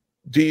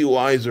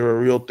DUIs are a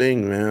real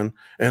thing, man.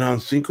 And on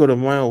Cinco de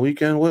Mayo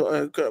weekend,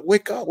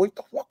 wake up, wake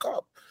the fuck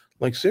up.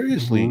 Like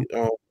seriously,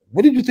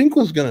 what did you think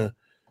was gonna?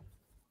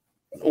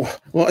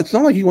 Well, it's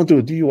not like he went to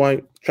a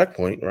DUI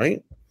checkpoint,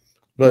 right?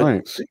 But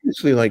Right.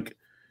 seriously, like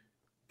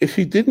if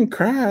he didn't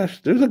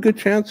crash, there's a good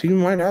chance he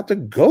might have to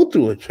go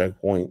through a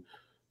checkpoint.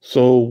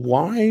 So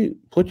why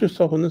put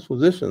yourself in this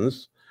position?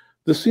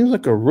 This seems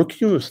like a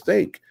rookie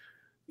mistake.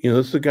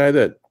 This is a guy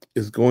that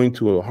is going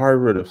to a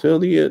Harvard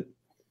affiliate.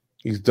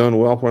 He's done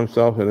well for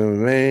himself in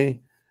MMA.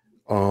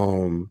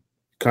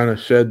 Kind of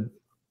shed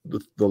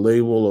the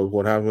label of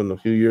what happened a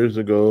few years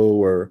ago,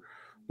 where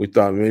we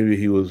thought maybe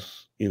he was,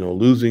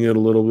 losing it a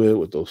little bit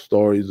with those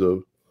stories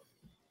of,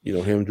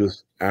 him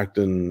just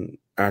acting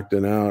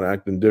out,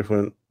 acting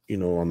different,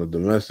 on the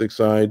domestic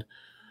side.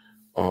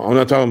 I'm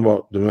not talking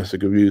about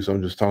domestic abuse.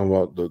 I'm just talking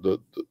about the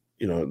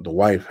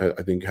wife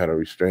I think had a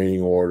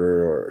restraining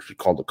order, or she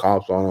called the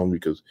cops on him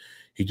because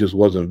he just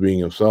wasn't being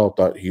himself.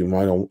 Thought he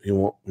might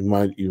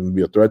even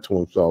be a threat to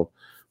himself.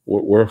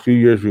 We're a few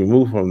years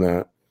removed from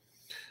that.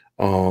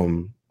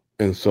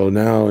 And so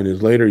now in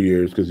his later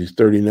years, because he's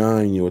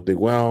 39, you would think,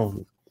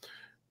 well,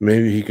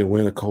 maybe he can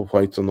win a couple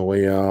fights on the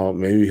way out.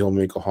 Maybe he'll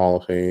make a Hall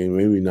of Fame.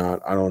 Maybe not.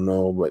 I don't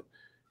know. But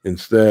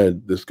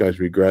instead, this guy's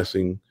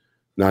regressing,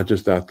 not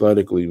just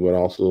athletically, but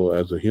also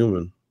as a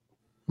human.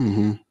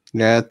 Mm-hmm.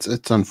 Yeah,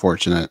 it's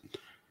unfortunate.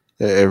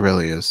 It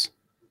really is.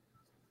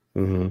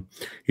 Mm-hmm.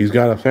 He's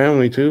got a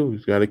family too.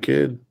 He's got a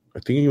kid.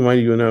 I think he might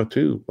even have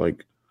two.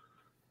 Like,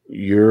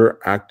 you're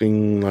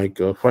acting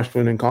like a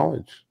freshman in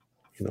college.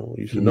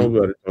 You should know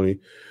better,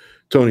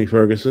 Tony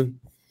Ferguson.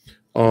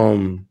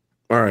 All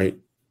right.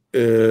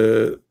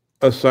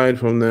 Aside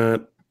from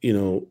that,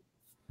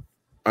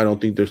 I don't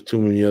think there's too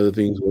many other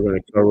things we're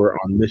going to cover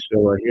on this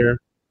show right here.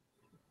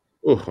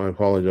 Oh, I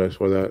apologize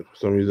for that. For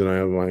some reason, I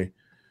have my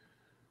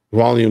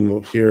volume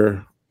up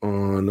here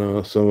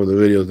on some of the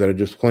videos that are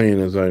just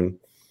playing as I'm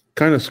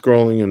kind of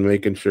scrolling and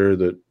making sure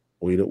that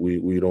we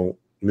don't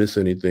miss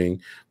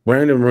anything.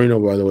 Brandon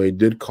Moreno, by the way,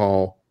 did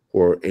call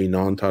for a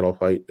non-title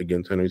fight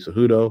against Henry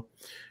Cejudo,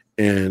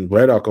 and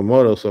Brett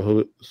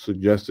Okamoto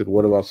suggested,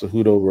 what about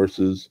Cejudo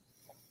versus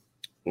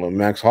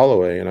Max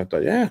Holloway? And I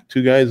thought, yeah,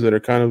 two guys that are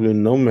kind of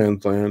in no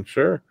man's land.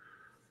 Sure,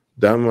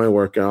 that might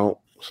work out.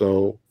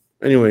 So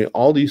anyway,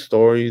 all these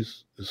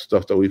stories is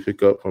stuff that we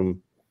pick up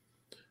from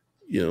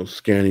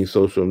scanning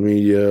social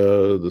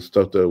media, the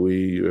stuff that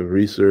we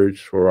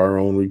research for our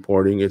own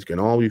reporting. It can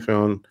all be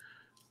found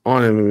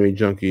on MMA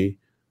Junkie.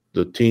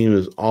 The team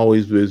is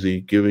always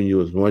busy giving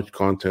you as much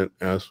content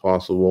as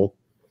possible,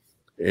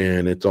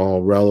 and it's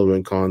all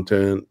relevant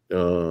content,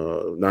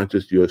 not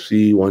just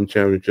UFC, One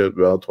Championship,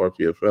 Bellator,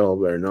 PFL,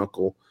 bare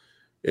knuckle.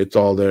 It's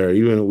all there.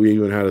 We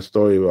even had a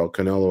story about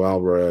Canelo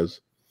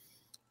Alvarez,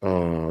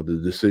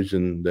 the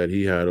decision that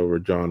he had over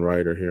John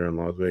Ryder here in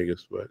Las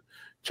Vegas. But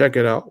check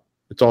it out.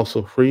 It's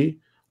also free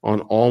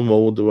on all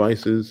mobile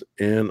devices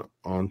and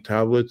on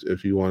tablets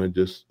if you want to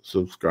just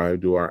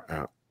subscribe to our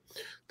app.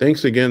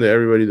 Thanks again to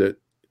everybody that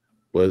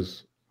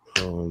was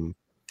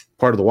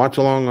part of the watch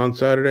along on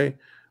Saturday.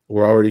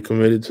 We're already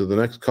committed to the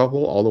next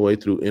couple all the way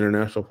through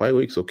International Fight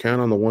Week. So count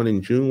on the one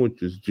in June,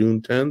 which is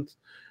June 10th,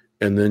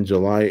 and then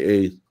July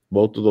 8th.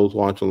 Both of those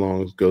watch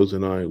alongs, Goes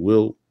and I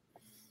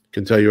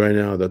can tell you right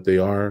now that they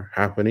are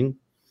happening.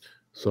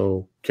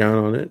 So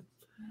count on it.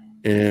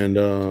 And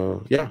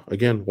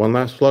again, one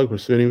last plug for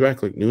Spinning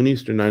Back, like noon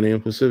Eastern, 9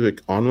 a.m.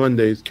 Pacific on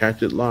Mondays.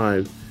 Catch it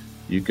live.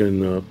 You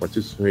can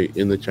participate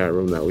in the chat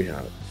room that we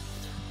have.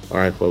 All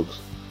right, folks.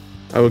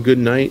 Have a good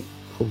night.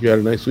 Hope you had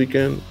a nice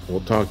weekend.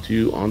 We'll talk to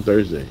you on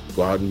Thursday.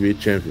 Go out and be a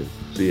champion.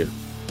 See ya.